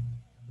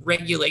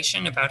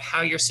regulation about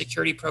how your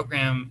security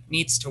program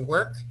needs to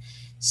work.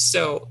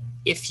 So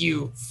if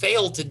you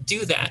fail to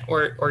do that,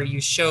 or you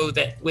show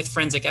that with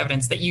forensic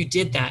evidence that you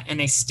did that and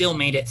they still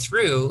made it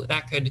through,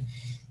 that could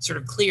sort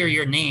of clear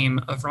your name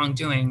of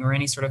wrongdoing or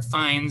any sort of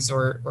fines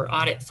or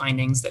audit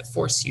findings that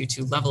force you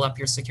to level up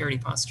your security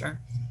posture.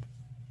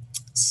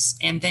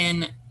 And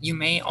then you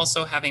may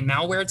also have a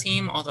malware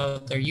team, although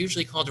they're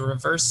usually called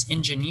reverse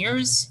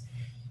engineers,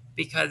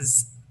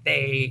 because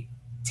they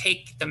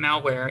take the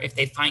malware if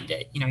they find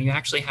it. You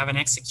actually have an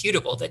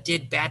executable that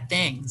did bad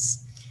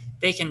things.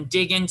 They can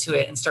dig into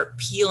it and start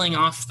peeling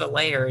off the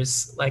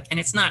layers, and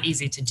it's not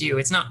easy to do.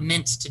 It's not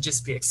meant to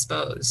just be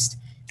exposed.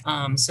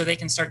 So they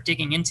can start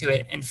digging into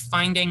it and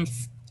finding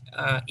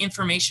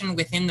information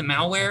within the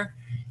malware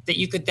that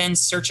you could then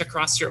search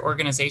across your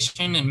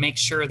organization and make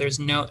sure there's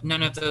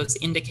none of those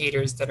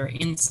indicators that are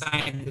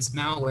inside this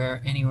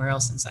malware anywhere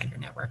else inside your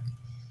network.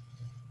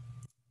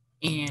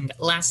 And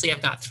lastly,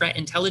 I've got threat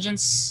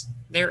intelligence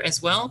there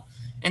as well.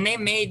 And they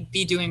may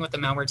be doing what the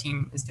malware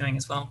team is doing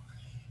as well.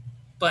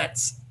 But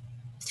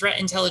threat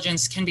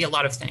intelligence can be a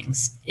lot of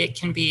things. It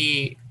can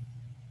be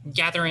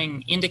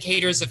gathering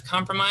indicators of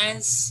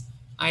compromise,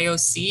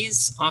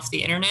 IOCs off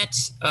the internet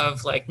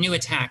of like new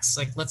attacks.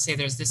 Like let's say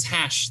there's this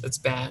hash that's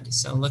bad.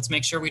 So let's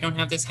make sure we don't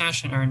have this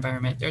hash in our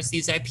environment. There's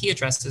these IP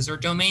addresses or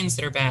domains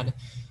that are bad.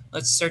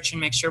 Let's search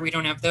and make sure we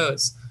don't have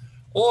those.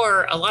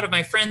 Or a lot of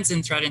my friends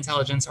in threat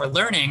intelligence are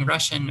learning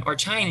Russian or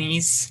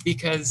Chinese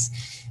because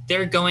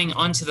they're going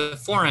onto the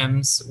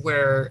forums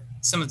where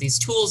some of these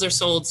tools are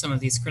sold, some of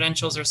these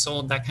credentials are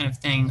sold, that kind of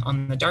thing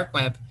on the dark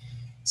web.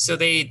 So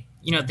they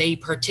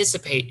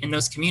participate in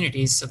those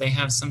communities, so they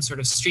have some sort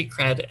of street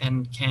cred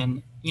and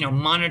can,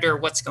 monitor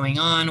what's going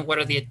on. What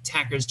are the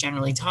attackers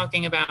generally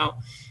talking about?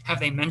 Have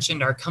they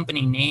mentioned our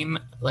company name,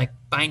 like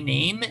by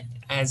name,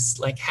 as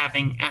like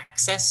having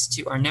access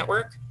to our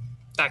network?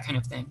 That kind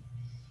of thing.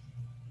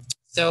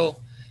 So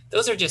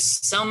those are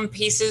just some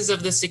pieces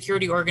of the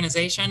security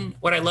organization.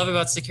 What I love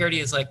about security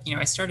is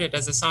I started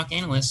as a SOC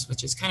analyst,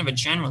 which is kind of a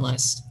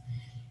generalist.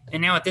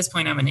 And now at this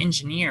point, I'm an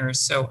engineer.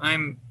 So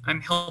I'm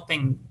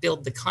helping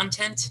build the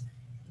content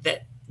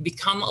that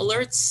become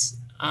alerts.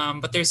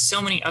 But there's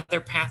so many other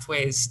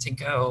pathways to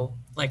go.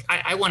 Like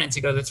I wanted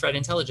to go the threat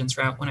intelligence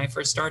route when I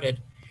first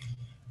started.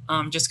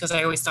 Just because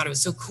I always thought it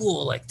was so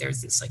cool. Like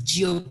there's this like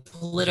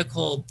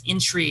geopolitical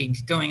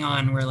intrigue going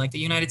on where like the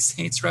United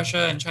States,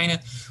 Russia, and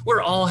China,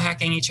 we're all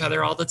hacking each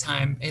other all the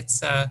time.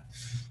 It's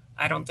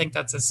I don't think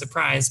that's a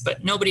surprise,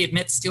 but nobody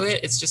admits to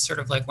it. It's just sort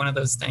of like one of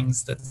those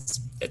things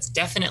that's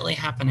definitely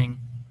happening.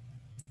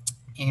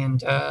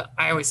 And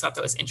I always thought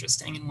that was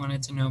interesting and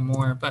wanted to know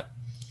more, but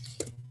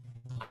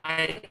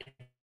I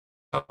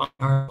up on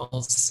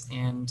articles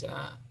and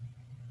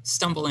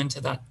stumble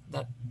into that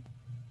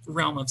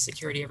realm of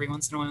security every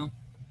once in a while.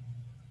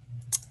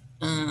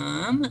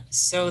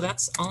 So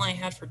that's all I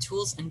had for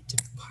tools and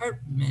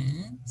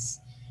departments.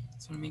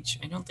 Just want to make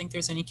sure, I don't think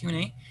there's any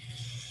Q&A.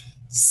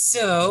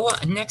 So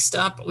next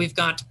up, we've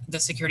got the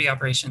security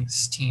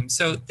operations team.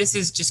 So this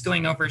is just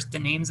going over the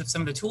names of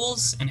some of the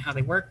tools and how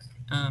they work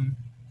and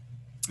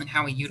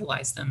how we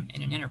utilize them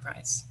in an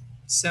enterprise.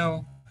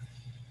 So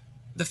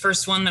the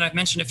first one that I've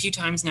mentioned a few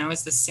times now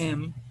is the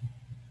SIM.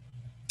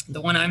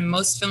 The one I'm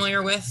most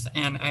familiar with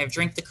and I've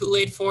drank the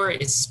Kool-Aid for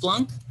is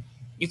Splunk.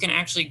 You can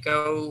actually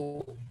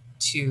go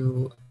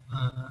to,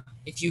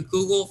 if you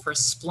Google for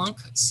Splunk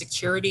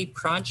security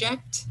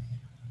project,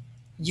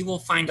 you will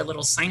find a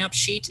little sign-up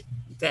sheet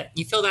that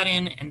you fill that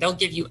in and they'll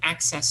give you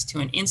access to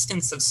an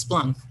instance of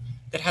Splunk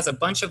that has a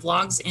bunch of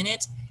logs in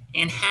it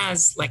and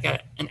has like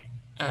an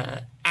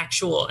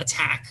actual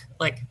attack,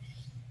 like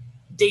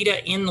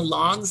data in the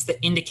logs that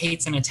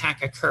indicates an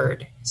attack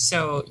occurred.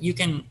 So you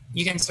can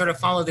sort of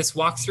follow this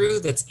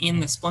walkthrough that's in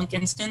the Splunk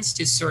instance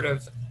to sort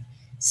of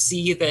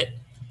see that,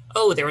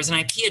 oh, there was an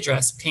IP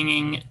address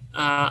pinging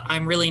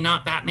I'm really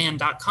not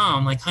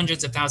Batman.com like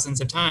hundreds of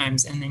thousands of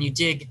times. And then you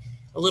dig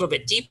a little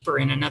bit deeper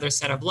in another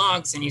set of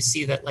logs and you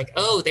see that like,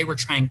 oh, they were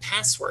trying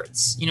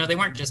passwords. You know, they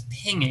weren't just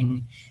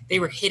pinging, they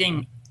were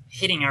hitting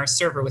our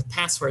server with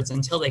passwords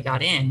until they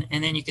got in.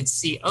 And then you could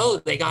see,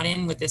 oh, they got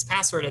in with this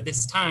password at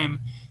this time.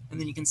 And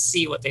then you can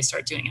see what they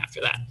start doing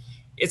after that.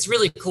 It's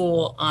really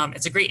cool.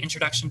 It's a great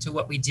introduction to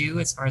what we do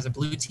as far as a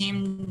blue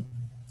team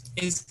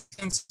is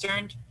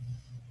concerned.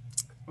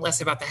 Less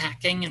about the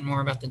hacking and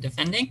more about the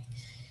defending.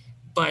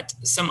 But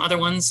some other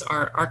ones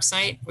are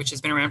ArcSight, which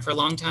has been around for a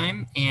long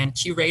time, and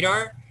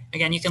QRadar.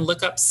 Again, you can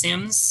look up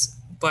SIMs,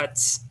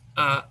 but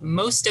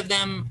most of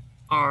them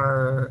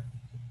are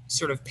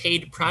sort of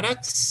paid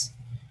products.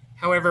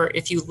 However,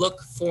 if you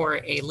look for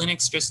a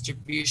Linux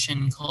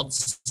distribution called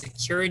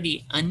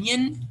Security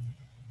Onion,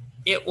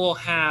 it will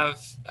have,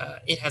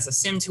 it has a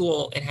SIM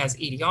tool, it has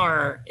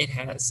EDR, it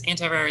has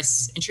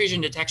antivirus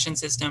intrusion detection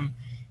system.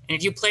 And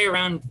if you play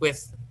around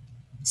with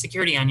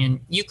Security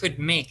Onion, you could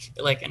make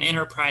like an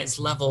enterprise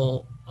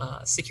level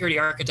security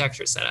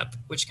architecture setup,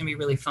 which can be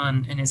really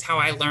fun and is how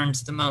I learned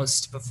the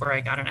most before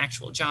I got an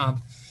actual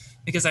job,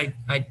 because I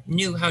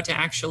knew how to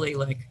actually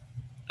like,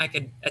 I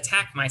could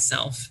attack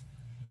myself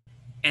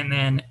and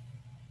then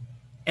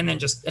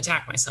just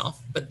attack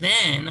myself. But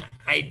then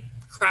I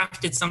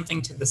crafted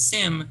something to the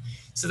SIM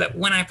so that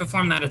when I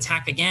perform that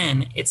attack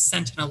again, it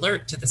sent an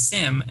alert to the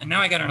SIM. And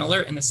now I got an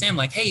alert in the SIM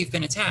like, hey, you've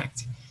been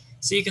attacked.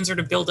 So you can sort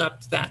of build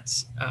up that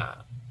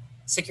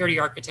security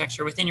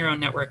architecture within your own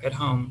network at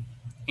home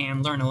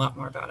and learn a lot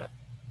more about it.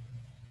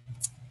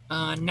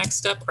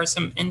 Next up are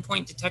some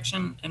endpoint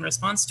detection and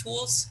response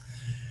tools.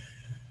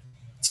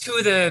 Two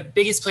of the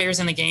biggest players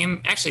in the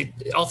game, actually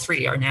all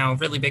three are now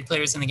really big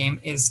players in the game,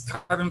 is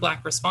Carbon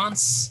Black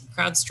Response,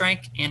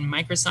 CrowdStrike, and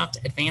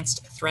Microsoft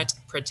Advanced Threat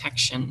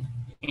Protection.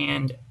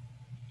 And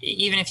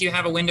even if you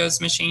have a Windows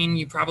machine,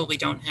 you probably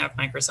don't have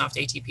Microsoft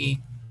ATP.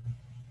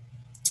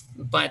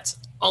 But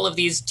all of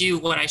these do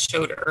what I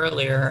showed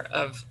earlier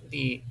of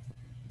the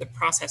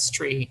process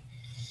tree.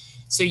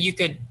 So you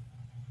could,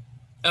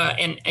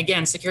 and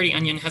again, Security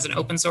Onion has an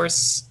open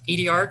source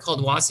EDR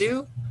called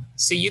Wazoo.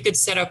 So you could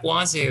set up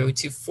Wazoo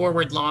to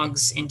forward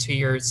logs into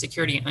your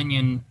Security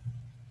Onion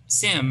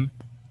SIM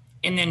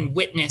and then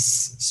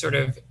witness sort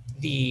of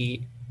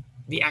the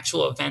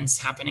actual events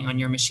happening on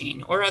your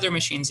machine or other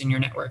machines in your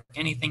network.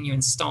 Anything you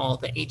install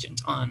the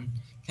agent on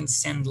can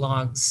send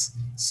logs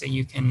so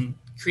you can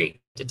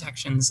create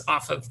detections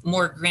off of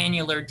more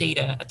granular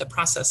data at the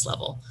process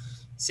level.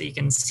 So you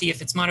can see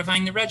if it's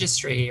modifying the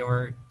registry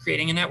or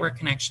creating a network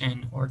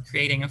connection or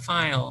creating a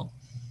file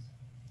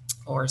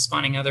or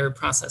spawning other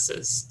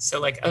processes.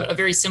 So like a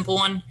very simple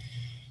one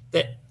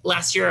that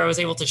last year I was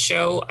able to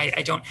show.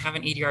 I don't have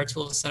an EDR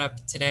tool set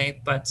up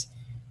today, but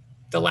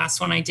the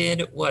last one I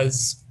did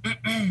was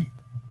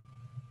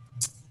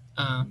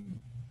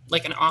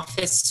like an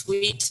Office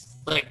suite,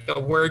 like a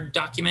Word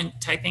document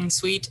typing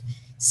suite,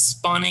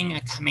 spawning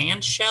a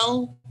command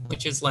shell,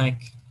 which is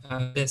like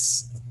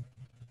this,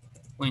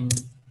 when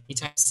you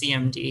type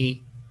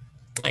CMD,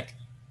 like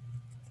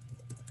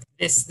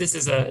this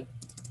is a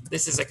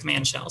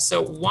command shell.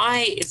 So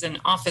why is an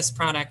Office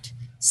product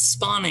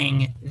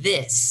spawning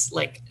this?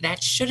 Like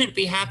that shouldn't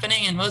be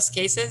happening in most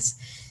cases.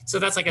 So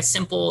that's like a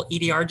simple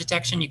EDR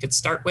detection you could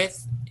start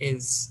with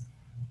is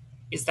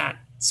that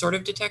sort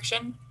of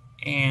detection.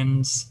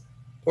 And,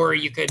 or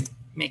you could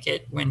make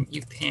it when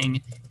you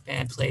ping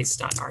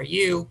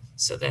badplace.ru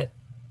so that,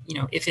 you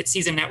know, if it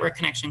sees a network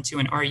connection to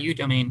an RU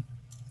domain,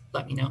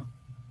 let me know.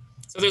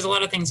 So there's a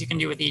lot of things you can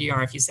do with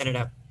EDR if you set it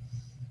up.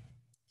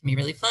 It can be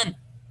really fun.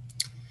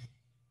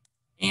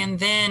 And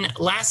then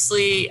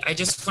lastly, I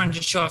just wanted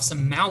to show off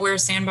some malware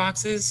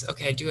sandboxes.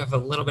 Okay, I do have a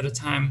little bit of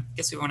time. I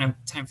guess we won't have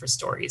time for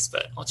stories,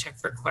 but I'll check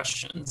for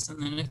questions.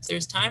 And then if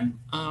there's time,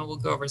 we'll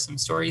go over some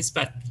stories.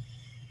 But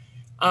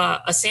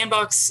a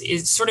sandbox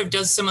sort of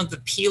does some of the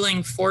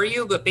peeling for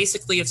you, but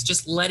basically it's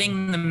just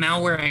letting the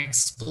malware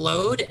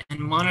explode and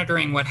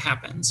monitoring what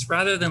happens.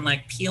 Rather than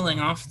like peeling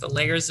off the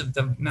layers of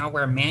the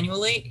malware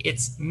manually,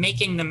 it's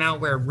making the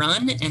malware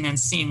run and then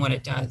seeing what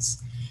it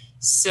does.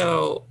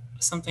 So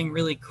something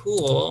really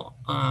cool,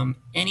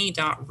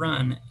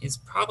 any.run is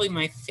probably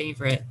my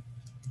favorite,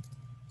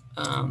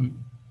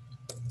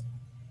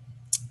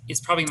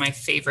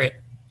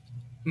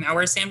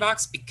 malware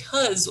sandbox,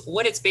 because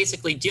what it's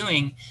basically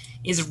doing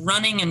is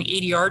running an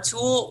EDR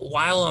tool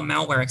while a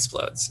malware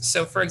explodes.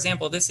 So for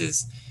example, this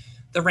is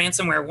the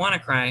ransomware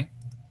WannaCry.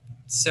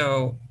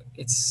 So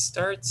it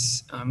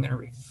starts, I'm gonna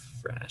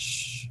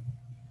refresh.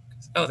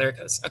 Oh, there it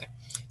goes, okay.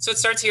 So it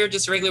starts here,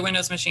 just a regular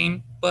Windows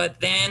machine, but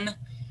then,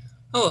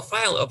 oh, a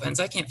file opens.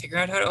 I can't figure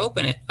out how to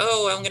open it.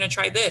 Oh, I'm going to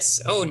try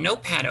this. Oh,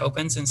 Notepad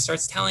opens and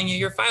starts telling you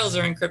your files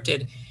are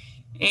encrypted.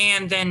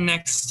 And then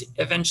next,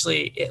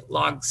 eventually it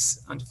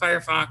logs onto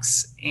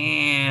Firefox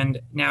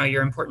and now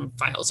your important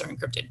files are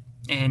encrypted.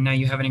 And now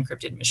you have an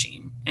encrypted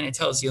machine. And it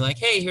tells you like,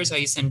 hey, here's how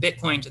you send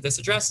Bitcoin to this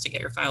address to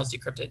get your files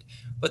decrypted.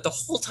 But the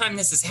whole time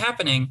this is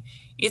happening,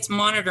 it's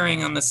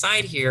monitoring on the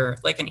side here,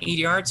 like an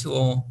EDR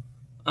tool,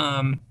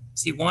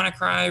 see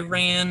WannaCry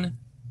ran.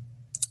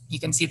 You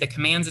can see the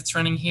commands it's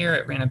running here.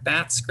 It ran a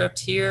bat script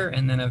here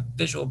and then a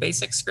Visual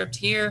Basic script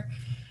here.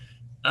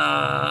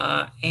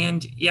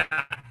 And yeah,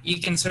 you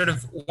can sort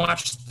of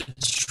watch the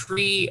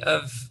tree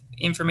of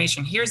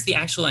information. Here's the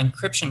actual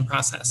encryption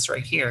process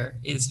right here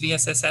is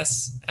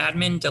VSSS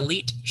admin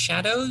delete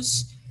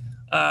shadows.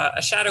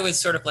 A shadow is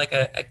sort of like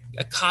a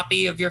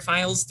copy of your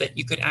files that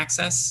you could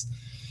access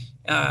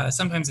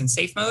sometimes in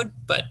safe mode,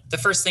 but the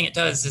first thing it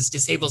does is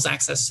disables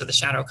access to the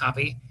shadow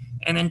copy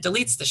and then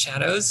deletes the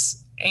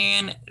shadows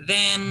and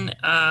then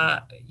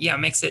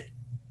makes it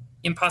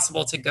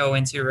impossible to go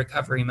into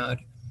recovery mode.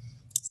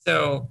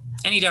 So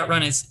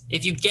any.run is,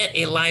 if you get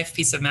a live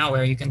piece of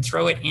malware, you can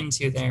throw it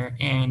into there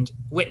and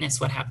witness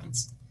what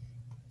happens.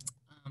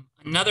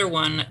 Another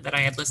one that I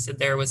had listed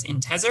there was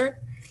Intezer.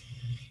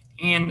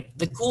 And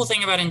the cool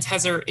thing about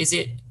Intezer is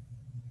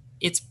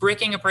it's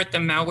breaking apart the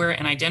malware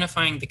and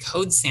identifying the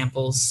code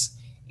samples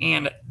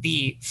and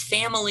the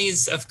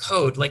families of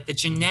code, like the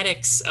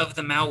genetics of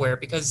the malware,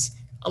 because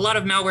a lot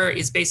of malware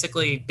is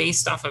basically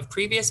based off of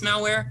previous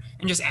malware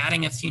and just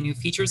adding a few new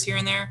features here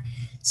and there.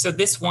 So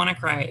this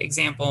WannaCry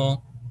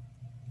example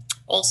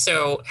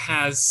also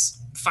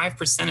has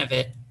 5% of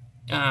it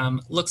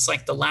looks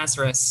like the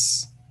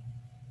Lazarus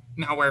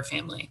malware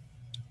family.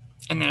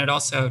 And then it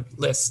also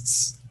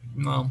lists,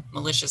 well,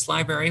 malicious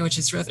library, which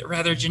is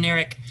rather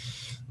generic.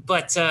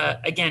 But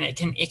again,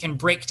 it can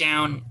break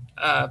down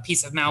a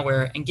piece of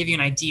malware and give you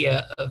an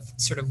idea of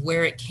sort of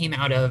where it came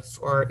out of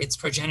or its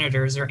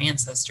progenitors or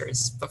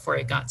ancestors before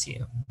it got to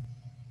you.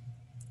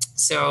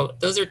 So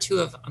those are two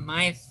of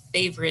my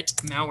favorite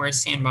malware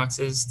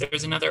sandboxes.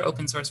 There's another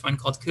open source one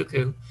called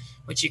Cuckoo,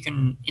 which you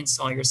can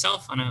install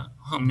yourself on a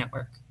home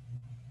network.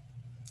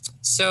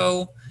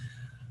 So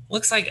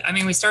looks like, I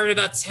mean, we started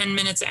about 10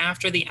 minutes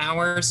after the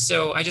hour,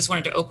 so I just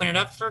wanted to open it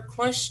up for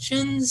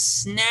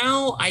questions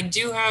now. I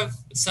do have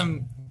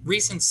some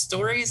recent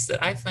stories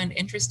that I find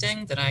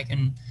interesting that I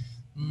can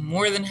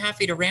more than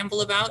happy to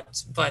ramble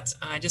about, but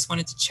I just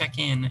wanted to check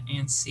in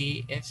and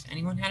see if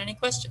anyone had any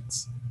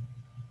questions.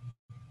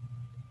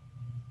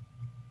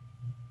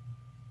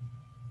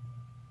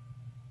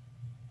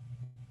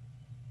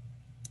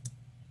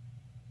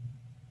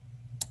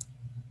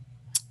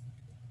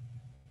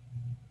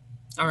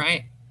 All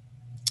right.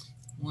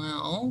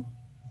 Well,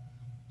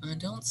 I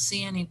don't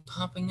see any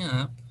popping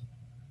up.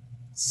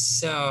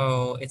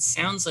 So it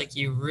sounds like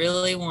you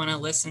really want to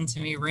listen to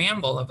me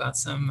ramble about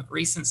some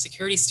recent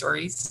security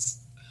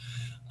stories.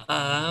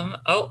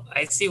 Oh,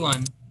 I see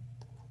one.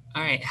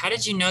 All right. How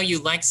did you know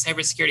you liked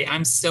cybersecurity?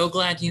 I'm so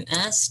glad you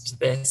asked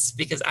this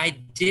because I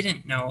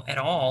didn't know at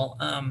all.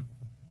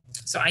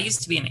 So I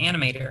used to be an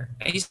animator.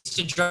 I used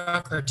to draw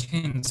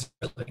cartoons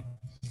for a living.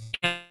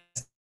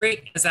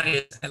 Great as that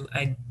is,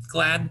 I'm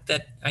glad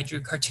that I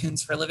drew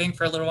cartoons for a living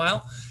for a little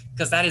while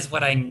because that is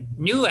what I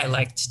knew I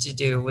liked to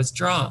do was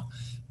draw.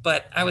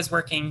 But I was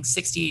working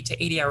 60 to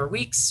 80-hour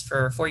weeks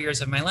for 4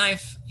 years of my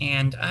life,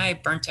 and I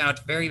burnt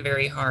out very,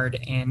 very hard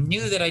and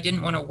knew that I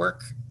didn't want to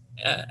work.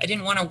 I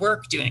didn't want to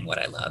work doing what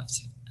I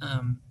loved.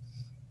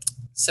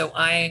 So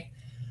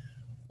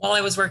while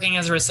I was working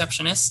as a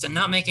receptionist and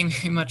not making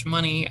very much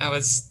money, I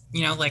was,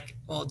 like,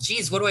 well,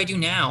 geez, what do I do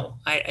now?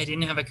 I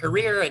didn't have a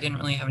career. I didn't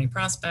really have any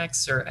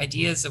prospects or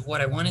ideas of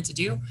what I wanted to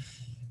do.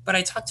 But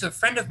I talked to a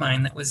friend of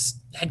mine that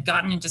had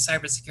gotten into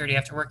cybersecurity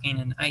after working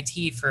in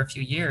IT for a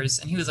few years.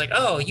 And he was like,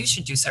 oh, you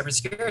should do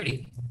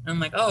cybersecurity. And I'm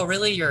like, oh,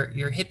 really? Your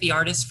hippie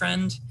artist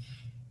friend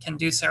can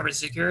do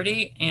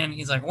cybersecurity? And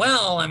he's like,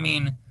 well, I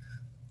mean,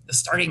 the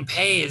starting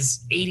pay is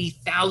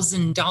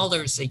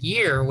 $80,000 a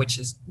year, which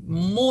is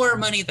more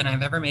money than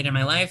I've ever made in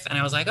my life. And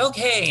I was like,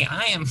 okay,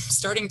 I am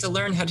starting to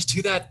learn how to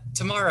do that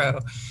tomorrow.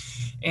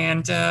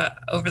 And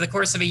over the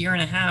course of a year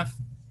and a half,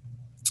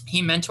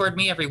 he mentored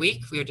me every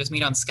week. We would just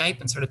meet on Skype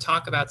and sort of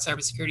talk about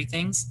cybersecurity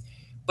things.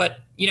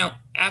 But,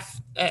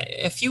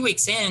 a few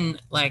weeks in,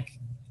 like,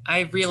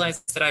 I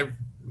realized that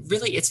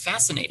it's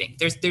fascinating.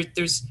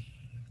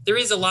 There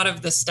is a lot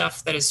of the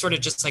stuff that is sort of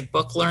just like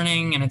book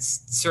learning, and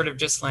it's sort of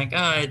just like,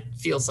 it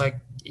feels like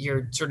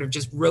you're sort of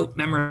just rote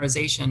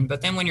memorization.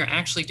 But then when you're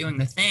actually doing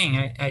the thing,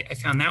 I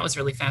found that was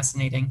really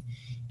fascinating.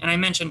 And I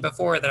mentioned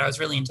before that I was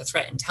really into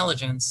threat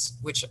intelligence,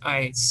 which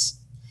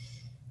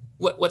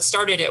what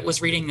started it was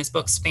reading this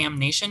book, Spam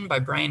Nation by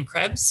Brian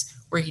Krebs,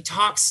 where he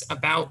talks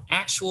about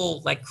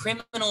actual like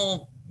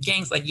criminal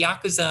gangs like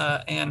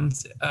Yakuza and,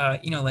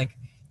 like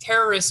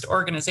terrorist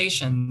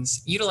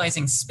organizations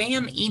utilizing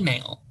spam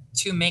email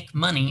to make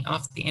money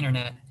off the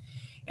internet.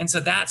 And so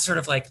that sort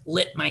of like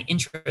lit my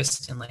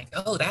interest in like,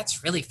 oh,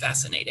 that's really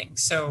fascinating.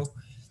 So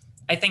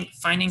I think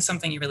finding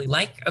something you really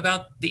like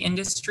about the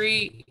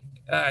industry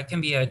can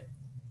be a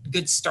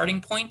good starting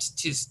point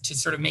to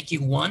sort of make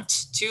you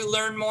want to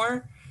learn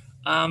more.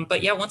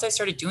 But yeah, once I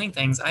started doing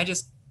things, I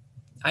just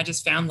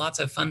found lots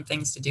of fun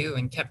things to do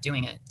and kept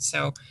doing it.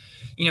 So,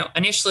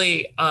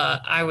 initially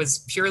I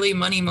was purely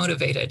money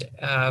motivated,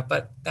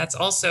 but that's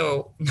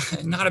also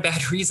not a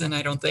bad reason.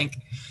 I don't think,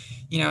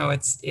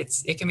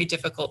 it can be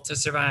difficult to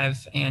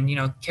survive and,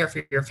 care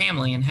for your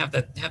family and have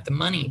the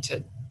money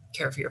to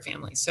care for your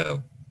family.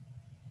 So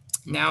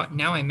now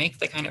I make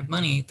the kind of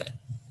money that,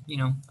 you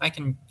know, I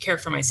can care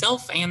for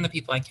myself and the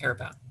people I care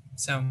about.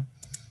 So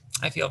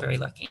I feel very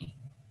lucky.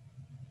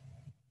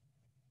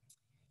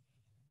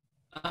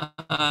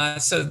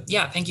 So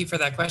yeah, thank you for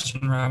that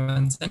question,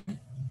 Robinson.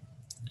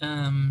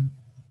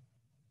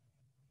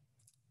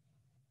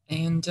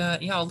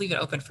 Yeah, I'll leave it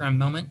open for a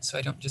moment so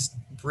I don't just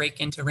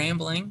break into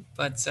rambling.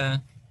 But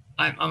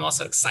I'm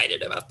also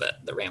excited about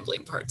the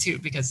rambling part too,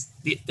 because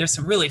there's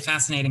some really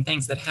fascinating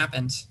things that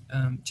happened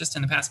just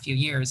in the past few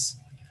years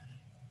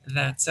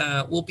that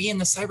will be in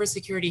the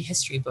cybersecurity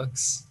history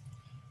books,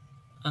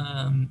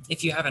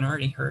 if you haven't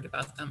already heard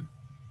about them.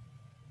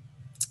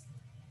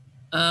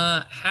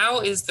 How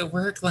is the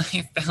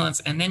work-life balance?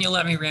 And then you'll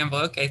let me ramble.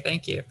 Okay,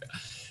 thank you.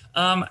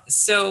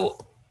 So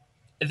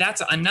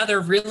that's another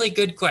really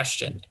good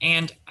question.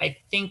 And I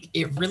think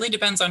it really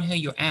depends on who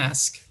you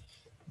ask,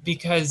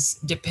 because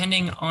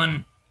depending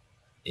on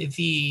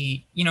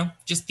the, you know,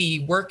 just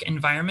the work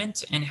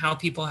environment and how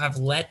people have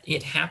let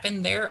it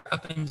happen there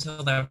up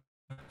until that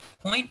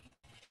point.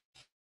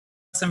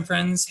 Some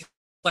friends,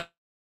 and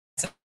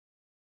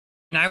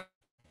I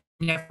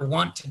never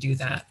want to do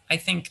that. I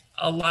think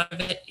a lot of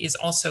it is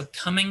also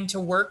coming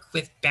to work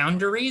with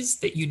boundaries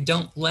that you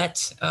don't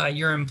let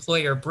your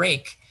employer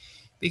break.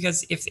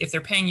 Because if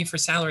they're paying you for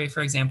salary,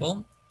 for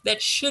example,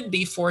 that should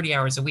be 40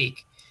 hours a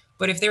week.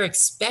 But if they're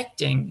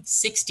expecting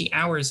 60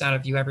 hours out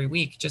of you every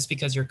week just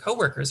because your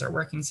coworkers are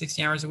working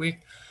 60 hours a week,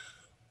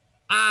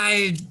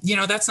 you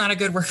know, that's not a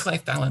good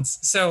work-life balance.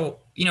 So,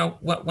 you know,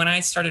 when I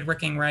started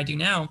working where I do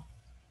now,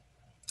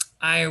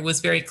 I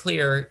was very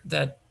clear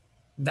that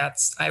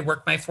I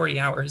work my 40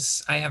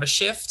 hours. I have a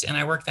shift and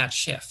I work that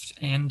shift.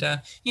 And,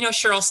 you know,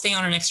 sure, I'll stay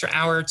on an extra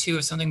hour or two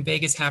if something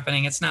big is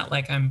happening. It's not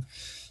like I'm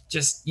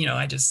just, you know,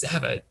 I just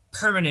have a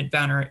permanent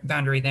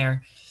boundary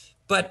there.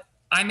 But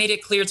I made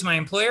it clear to my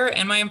employer,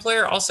 and my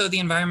employer also, the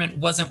environment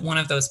wasn't one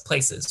of those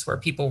places where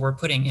people were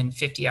putting in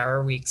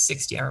 50-hour weeks,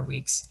 60-hour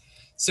weeks.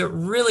 So it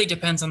really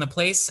depends on the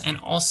place and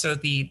also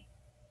the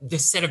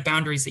set of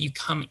boundaries that you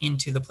come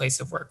into the place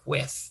of work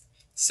with.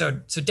 So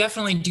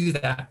definitely do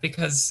that,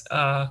 because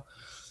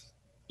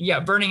yeah,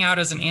 burning out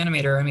as an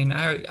animator, I mean,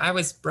 I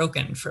was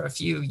broken for a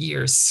few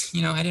years.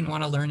 You know, I didn't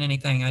want to learn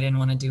anything. I didn't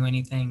want to do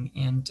anything.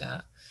 And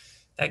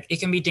that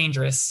it can be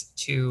dangerous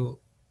to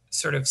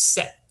sort of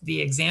set the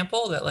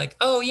example that, like,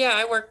 oh yeah,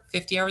 I work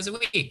 50 hours a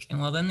week.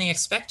 And well, then they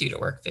expect you to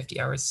work 50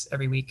 hours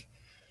every week.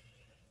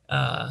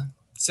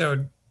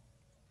 So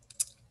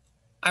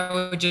I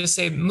would just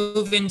say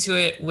move into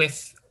it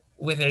with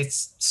a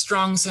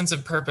strong sense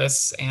of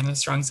purpose and a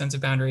strong sense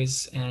of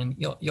boundaries, and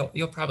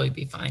you'll probably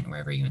be fine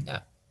wherever you end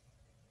up.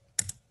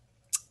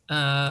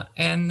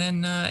 And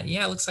then,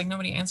 yeah, it looks like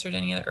nobody answered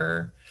any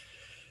other,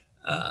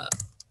 or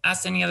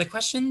asked any other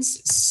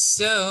questions.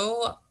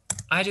 So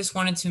I just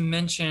wanted to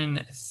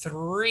mention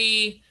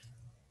 3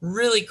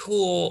 really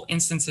cool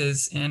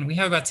instances, and we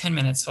have about 10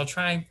 minutes. So I'll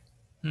try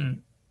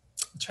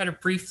to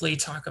briefly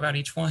talk about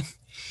each one.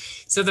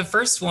 So the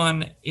first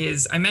one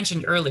is, I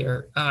mentioned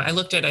earlier, I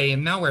looked at a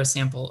malware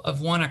sample of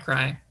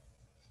WannaCry,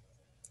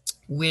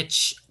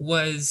 which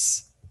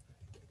was,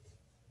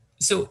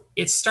 so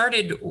it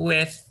started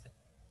with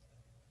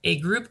a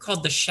group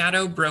called the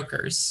Shadow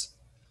Brokers.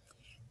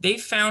 They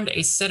found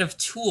a set of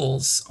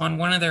tools on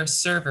one of their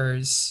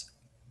servers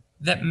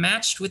that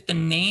matched with the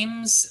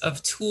names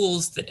of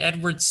tools that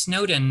Edward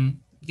Snowden,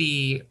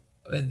 the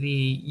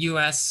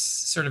US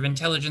sort of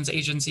intelligence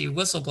agency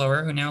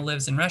whistleblower who now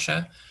lives in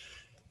Russia,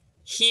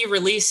 he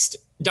released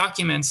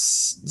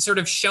documents sort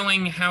of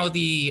showing how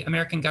the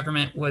American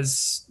government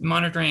was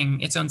monitoring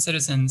its own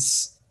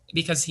citizens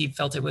because he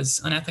felt it was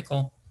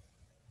unethical.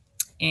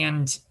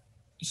 And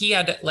he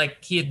had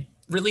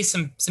released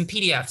some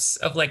PDFs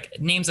of like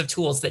names of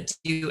tools that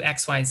do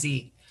X, Y,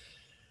 Z.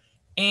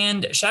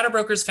 And Shadow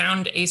Brokers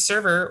found a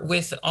server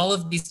with all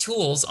of these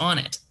tools on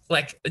it,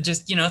 like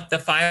just, you know, the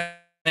file.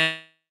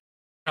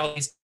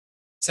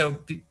 So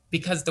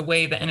because the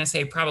way the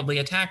NSA probably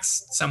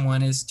attacks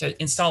someone is to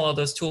install all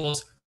those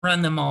tools,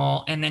 run them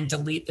all, and then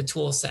delete the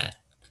tool set.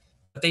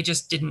 But they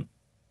just didn't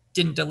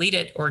delete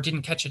it or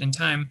didn't catch it in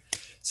time.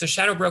 So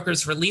Shadow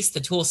Brokers released the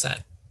tool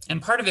set.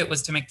 And part of it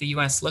was to make the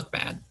US look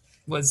bad,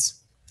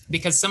 was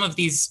because some of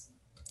these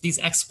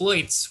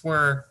exploits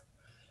were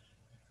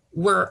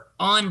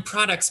on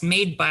products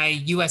made by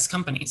US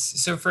companies.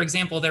 So for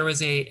example, there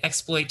was a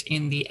exploit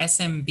in the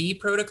SMB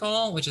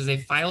protocol, which is a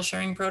file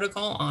sharing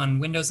protocol on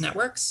Windows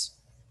networks.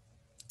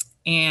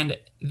 And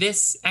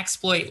this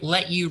exploit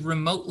let you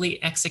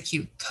remotely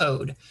execute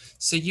code.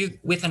 So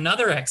with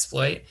another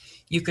exploit,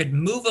 you could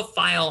move a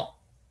file,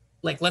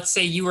 like let's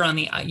say you were on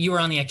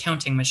the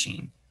accounting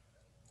machine.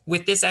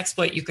 With this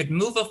exploit, you could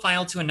move a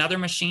file to another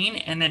machine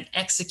and then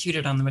execute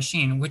it on the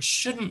machine, which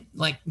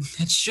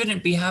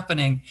shouldn't be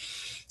happening.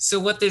 So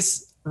what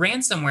this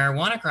ransomware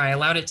WannaCry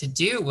allowed it to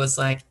do was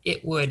like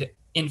it would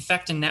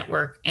infect a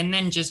network, and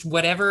then just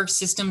whatever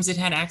systems it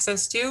had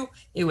access to,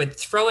 it would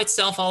throw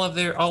itself all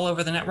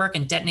over the network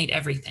and detonate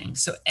everything.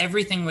 So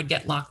everything would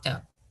get locked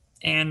up.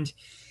 And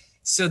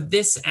so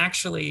this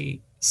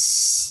actually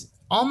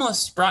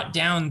almost brought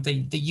down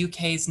the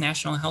UK's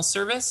National Health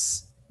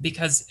Service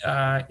because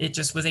it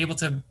just was able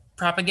to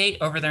propagate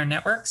over their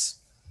networks.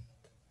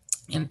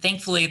 And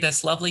thankfully,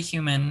 this lovely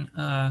human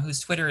whose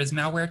Twitter is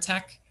malware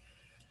tech,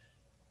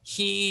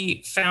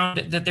 he found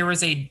that there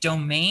was a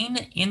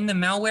domain in the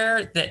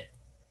malware that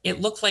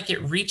it looked like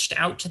it reached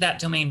out to that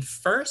domain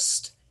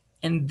first,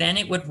 and then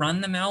it would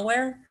run the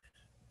malware.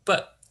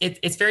 But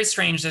it's very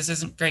strange. This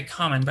isn't very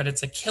common, but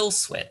it's a kill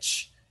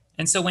switch.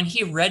 And so when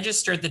he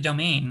registered the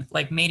domain,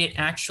 like made it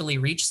actually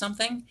reach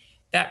something,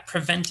 that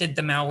prevented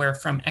the malware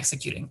from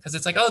executing. Because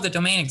it's like, oh, the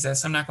domain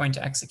exists, I'm not going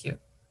to execute.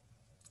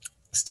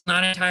 Still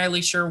not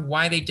entirely sure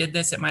why they did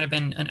this. It might have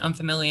been an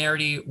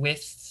unfamiliarity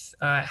with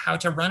how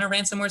to run a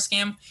ransomware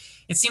scam.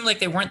 It seemed like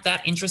they weren't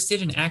that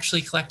interested in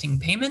actually collecting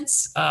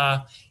payments.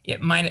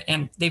 It might,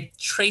 and they've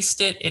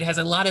traced it. It has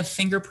a lot of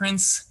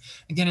fingerprints.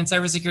 Again, in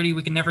cybersecurity,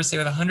 we can never say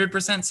with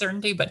 100%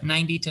 certainty, but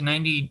 90 to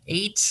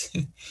 98.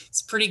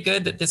 It's pretty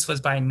good that this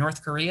was by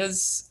North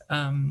Korea's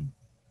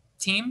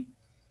team.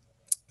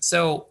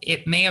 So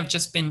it may have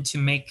just been to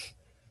make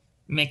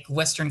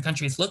Western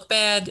countries look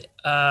bad,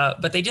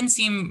 but they didn't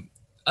seem.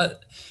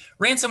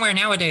 Ransomware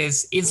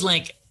nowadays is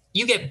like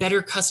you get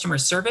better customer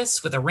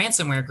service with a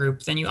ransomware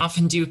group than you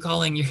often do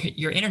calling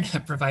your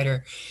internet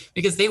provider,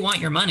 because they want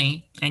your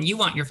money and you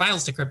want your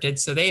files decrypted.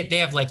 So they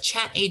have like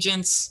chat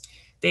agents,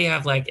 they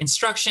have like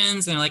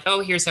instructions, and they're like, oh,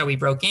 here's how we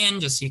broke in,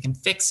 just so you can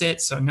fix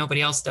it so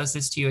nobody else does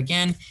this to you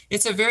again.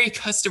 It's a very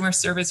customer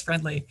service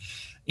friendly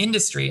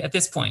industry at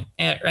this point,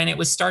 and it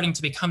was starting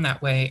to become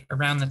that way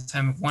around the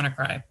time of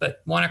WannaCry,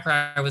 but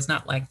WannaCry was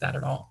not like that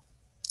at all.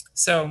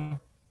 So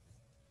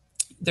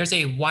there's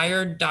a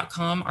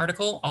Wired.com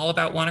article all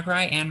about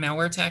WannaCry and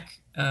malware tech,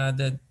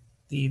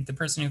 the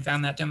person who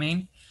found that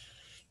domain.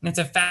 And it's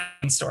a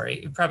fascinating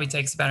story. It probably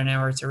takes about an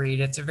hour to read.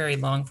 It's a very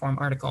long form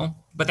article,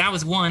 but that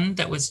was one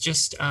that was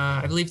just,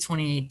 I believe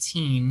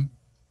 2018.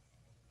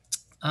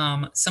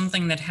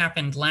 Something that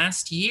happened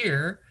last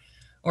year,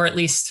 or at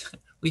least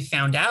we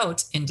found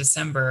out in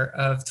December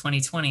of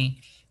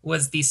 2020,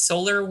 was the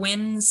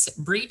SolarWinds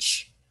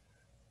breach.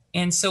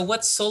 And so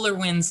what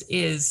SolarWinds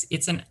is,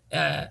 it's an,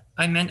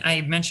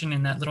 I mentioned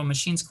in that little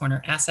Machines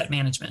Corner, asset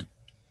management.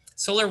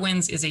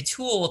 SolarWinds is a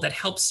tool that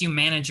helps you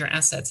manage your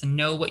assets and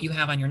know what you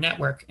have on your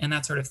network and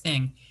that sort of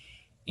thing.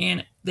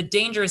 And the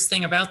dangerous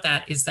thing about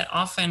that is that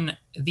often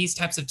these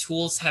types of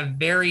tools have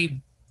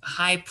very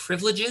high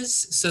privileges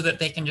so that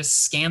they can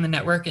just scan the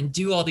network and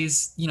do all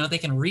these, they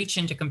can reach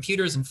into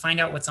computers and find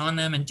out what's on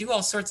them and do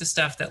all sorts of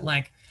stuff that,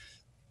 like,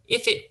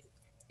 if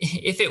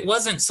it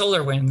wasn't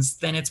SolarWinds,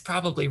 then it's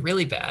probably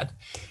really bad.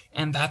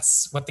 And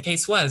that's what the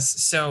case was.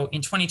 So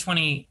in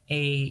 2020,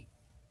 a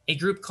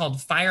group called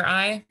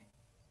FireEye,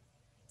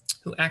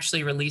 who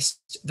actually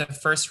released the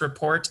first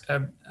report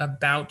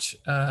about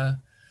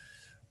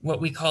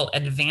what we call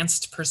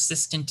advanced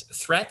persistent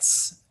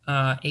threats,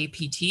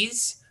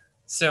 APTs.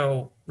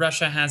 So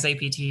Russia has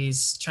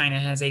APTs, China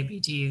has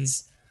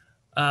APTs,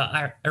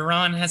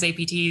 Iran has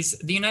APTs,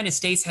 the United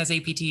States has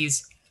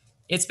APTs.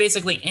 It's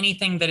basically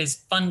anything that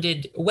is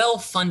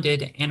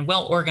well-funded and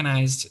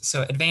well-organized,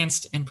 so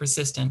advanced and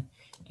persistent,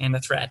 and a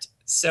threat.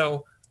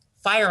 So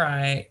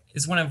FireEye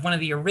is one of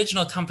the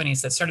original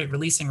companies that started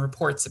releasing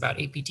reports about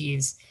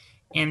APTs,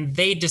 and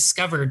they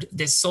discovered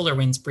this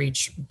SolarWinds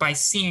breach by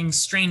seeing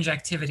strange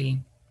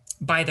activity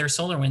by their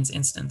SolarWinds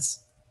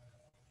instance.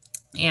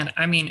 And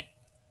I mean,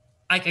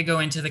 I could go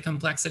into the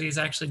complexities.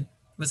 I actually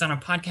was on a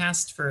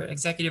podcast for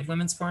Executive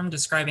Women's Forum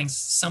describing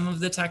some of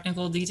the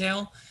technical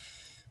detail.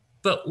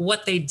 But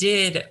what they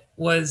did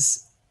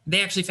was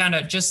they actually found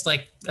out just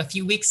like a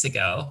few weeks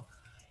ago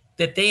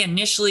that they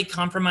initially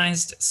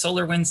compromised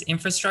SolarWinds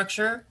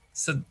infrastructure.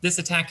 So this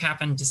attack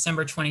happened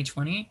December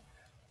 2020.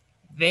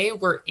 They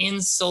were in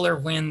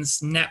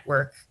SolarWinds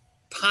network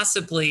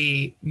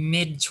possibly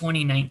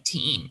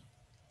mid-2019.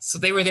 So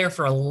they were there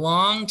for a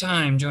long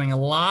time doing a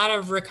lot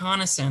of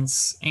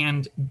reconnaissance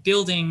and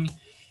building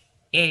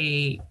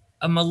a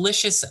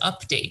malicious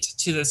update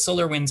to the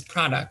SolarWinds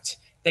product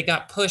that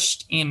got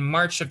pushed in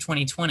March of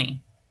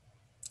 2020.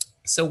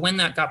 So when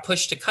that got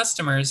pushed to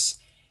customers,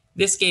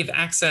 this gave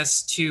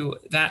access to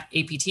that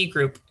APT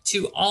group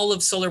to all of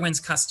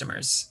SolarWinds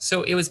customers.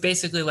 So it was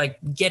basically like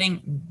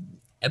getting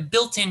a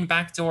built-in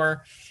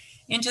backdoor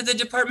into the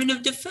Department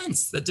of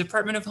Defense, the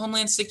Department of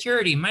Homeland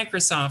Security,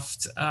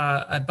 Microsoft,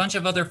 a bunch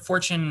of other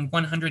Fortune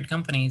 100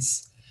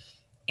 companies.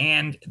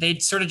 And they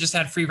sort of just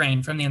had free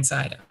reign from the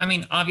inside. I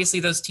mean, obviously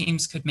those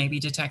teams could maybe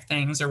detect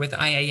things, or with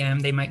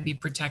IAM, they might be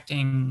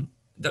protecting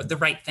the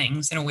right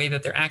things in a way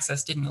that their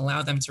access didn't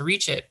allow them to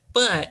reach it.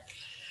 But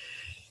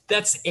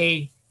that's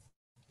a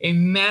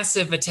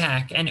massive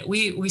attack. And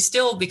we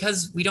still,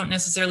 because we don't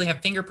necessarily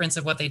have fingerprints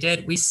of what they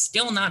did, we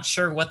still not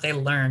sure what they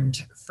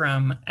learned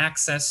from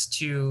access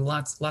to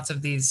lots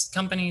of these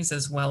companies,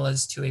 as well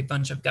as to a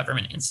bunch of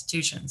government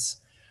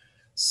institutions.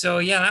 So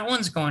yeah, that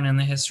one's going in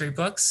the history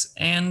books.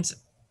 And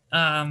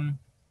the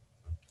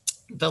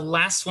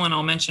last one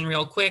I'll mention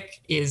real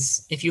quick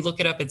is, if you look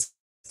it up, it's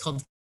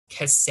called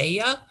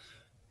Kaseya,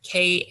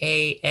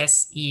 Kaseya.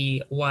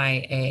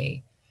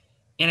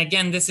 And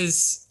again, this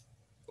is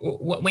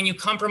when you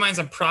compromise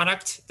a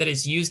product that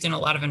is used in a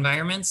lot of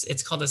environments,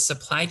 it's called a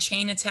supply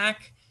chain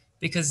attack,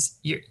 because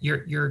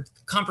you're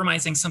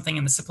compromising something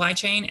in the supply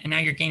chain, and now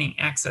you're gaining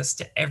access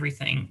to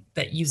everything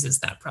that uses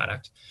that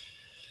product.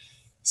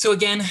 So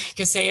again,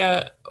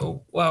 Kaseya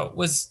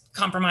was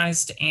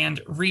compromised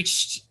and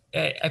reached,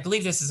 I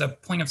believe this is a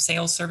point of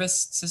sale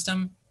service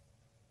system.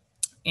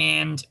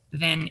 And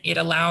then it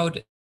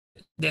allowed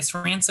this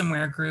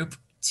ransomware group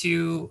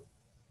to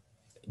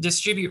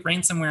distribute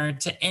ransomware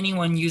to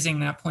anyone using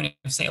that point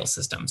of sale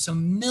system. So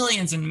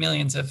millions and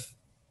millions of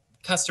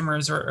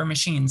customers or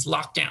machines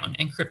locked down,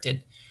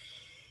 encrypted.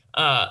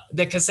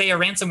 The Kaseya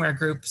ransomware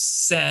group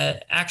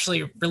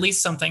actually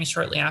released something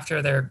shortly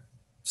after their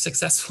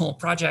successful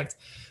project,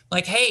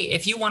 like, hey,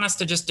 if you want us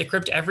to just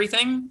decrypt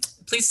everything,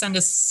 please send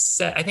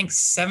us, I think,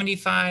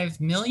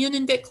 75 million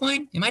in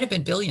Bitcoin. It might have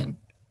been billion.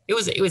 It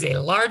was a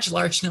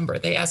large number.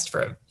 They asked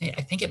for,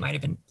 I think it might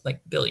have been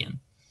like billion.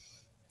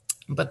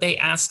 But they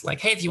asked, like,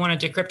 hey, if you want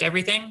to decrypt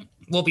everything,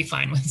 we'll be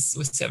fine with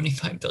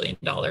 $75 billion.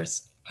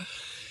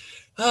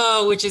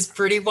 Oh, which is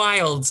pretty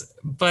wild.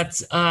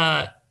 But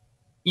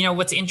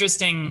what's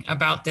interesting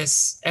about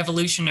this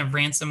evolution of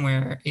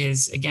ransomware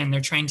is, again,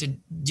 they're trying to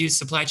do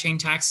supply chain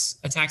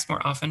attacks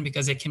more often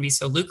because it can be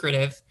so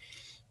lucrative.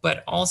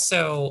 But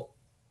also,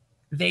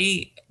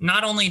 they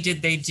not only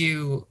did they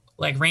do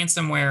like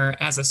ransomware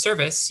as a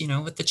service,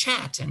 with the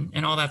chat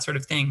and all that sort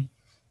of thing,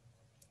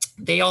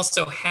 they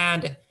also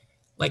had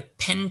like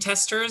pen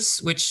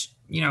testers, which,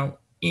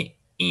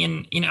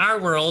 in our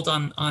world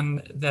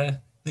on the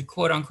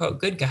quote unquote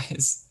good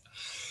guys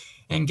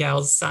and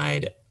gals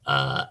side,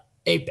 a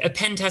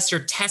pen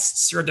tester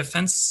tests your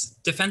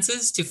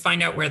defenses to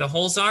find out where the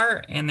holes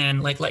are and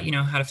then like let you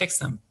know how to fix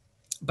them.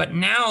 But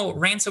now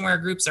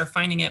ransomware groups are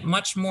finding it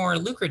much more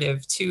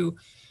lucrative to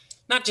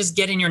not just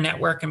get in your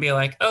network and be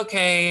like,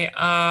 okay,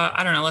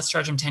 I don't know, let's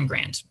charge them 10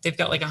 grand. They've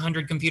got like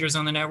 100 computers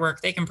on the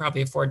network. They can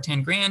probably afford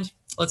 10 grand.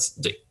 Let's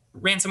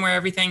ransomware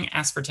everything,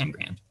 ask for 10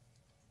 grand.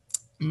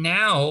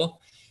 Now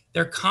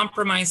they're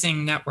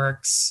compromising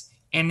networks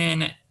and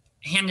then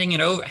handing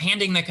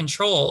the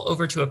control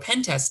over to a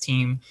pen test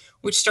team,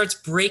 which starts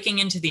breaking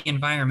into the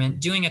environment,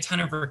 doing a ton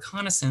of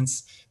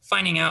reconnaissance,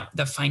 finding out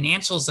the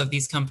financials of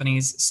these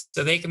companies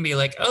so they can be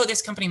like, oh,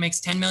 this company makes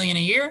 10 million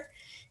a year.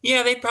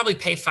 Yeah, they'd probably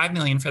pay 5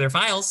 million for their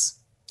files.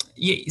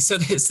 So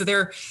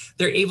they're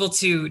able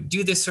to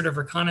do this sort of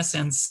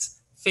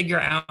reconnaissance, figure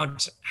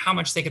out how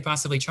much they could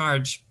possibly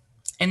charge.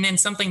 And then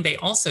something they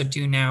also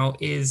do now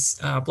is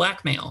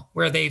blackmail,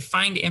 where they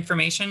find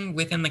information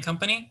within the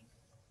company.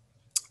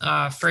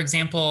 For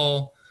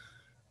example,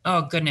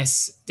 oh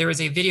goodness, there was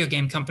a video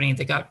game company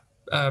that got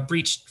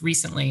breached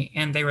recently,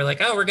 and they were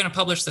like, oh, we're going to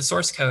publish the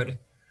source code.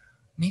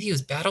 Maybe it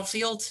was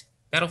Battlefield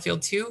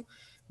 2,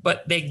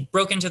 but they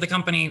broke into the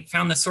company,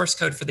 found the source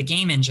code for the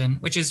game engine,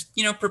 which is,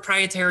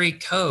 proprietary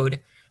code.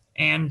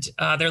 And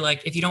they're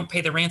like, if you don't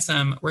pay the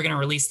ransom, we're going to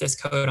release this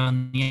code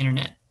on the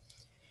internet.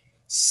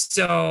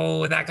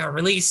 So that got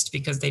released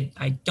because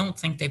I don't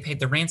think they paid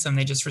the ransom.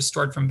 They just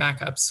restored from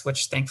backups,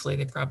 which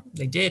thankfully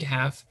they did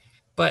have.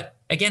 But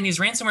again, these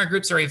ransomware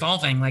groups are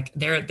evolving. Like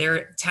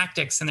their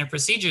tactics and their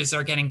procedures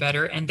are getting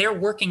better, and they're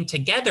working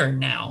together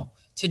now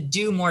to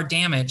do more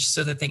damage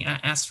so that they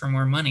ask for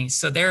more money.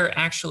 So they're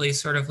actually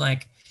sort of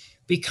like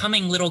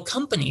becoming little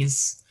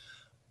companies.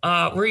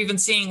 We're even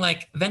seeing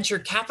like venture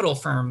capital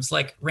firms,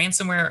 like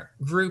ransomware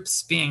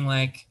groups being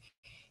like,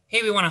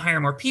 hey, we want to hire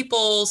more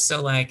people.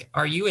 So like,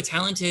 are you a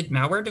talented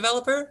malware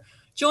developer?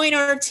 Join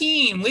our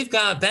team. We've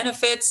got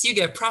benefits. You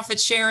get profit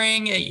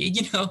sharing.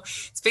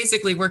 It's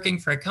basically working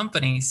for a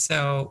company.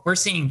 So we're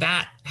seeing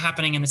that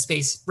happening in the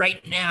space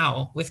right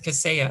now with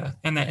Kaseya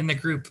and the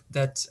group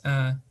that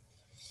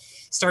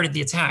started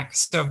the attack.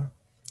 So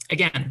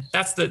again,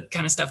 that's the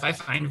kind of stuff I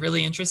find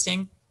really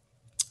interesting.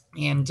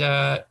 And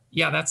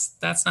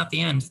that's not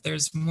the end.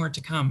 There's more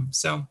to come.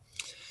 So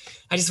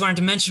I just wanted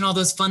to mention all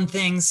those fun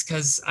things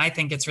because I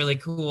think it's really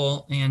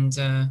cool, and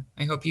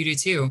I hope you do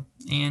too.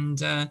 And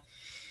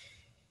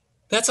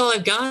that's all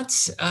I've got.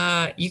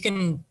 You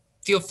can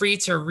feel free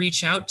to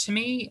reach out to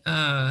me.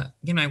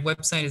 Again, my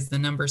website is the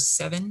number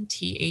 7,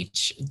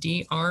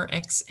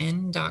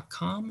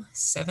 thdrxn.com,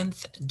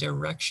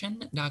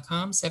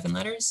 7thdirection.com, 7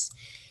 letters.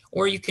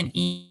 Or you can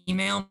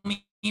email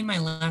me. My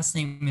last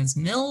name is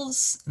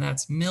Mills.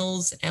 That's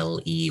Mills,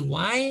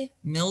 L-E-Y,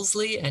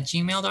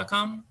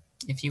 Millsley@gmail.com.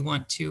 If you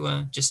want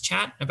to just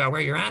chat about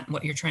where you're at and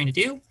what you're trying to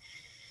do.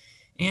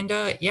 And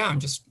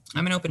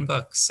I'm an open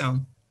book. So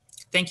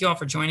thank you all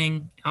for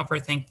joining.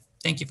 Alper,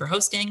 thank you for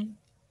hosting.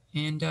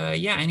 And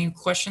any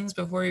questions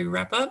before we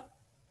wrap up?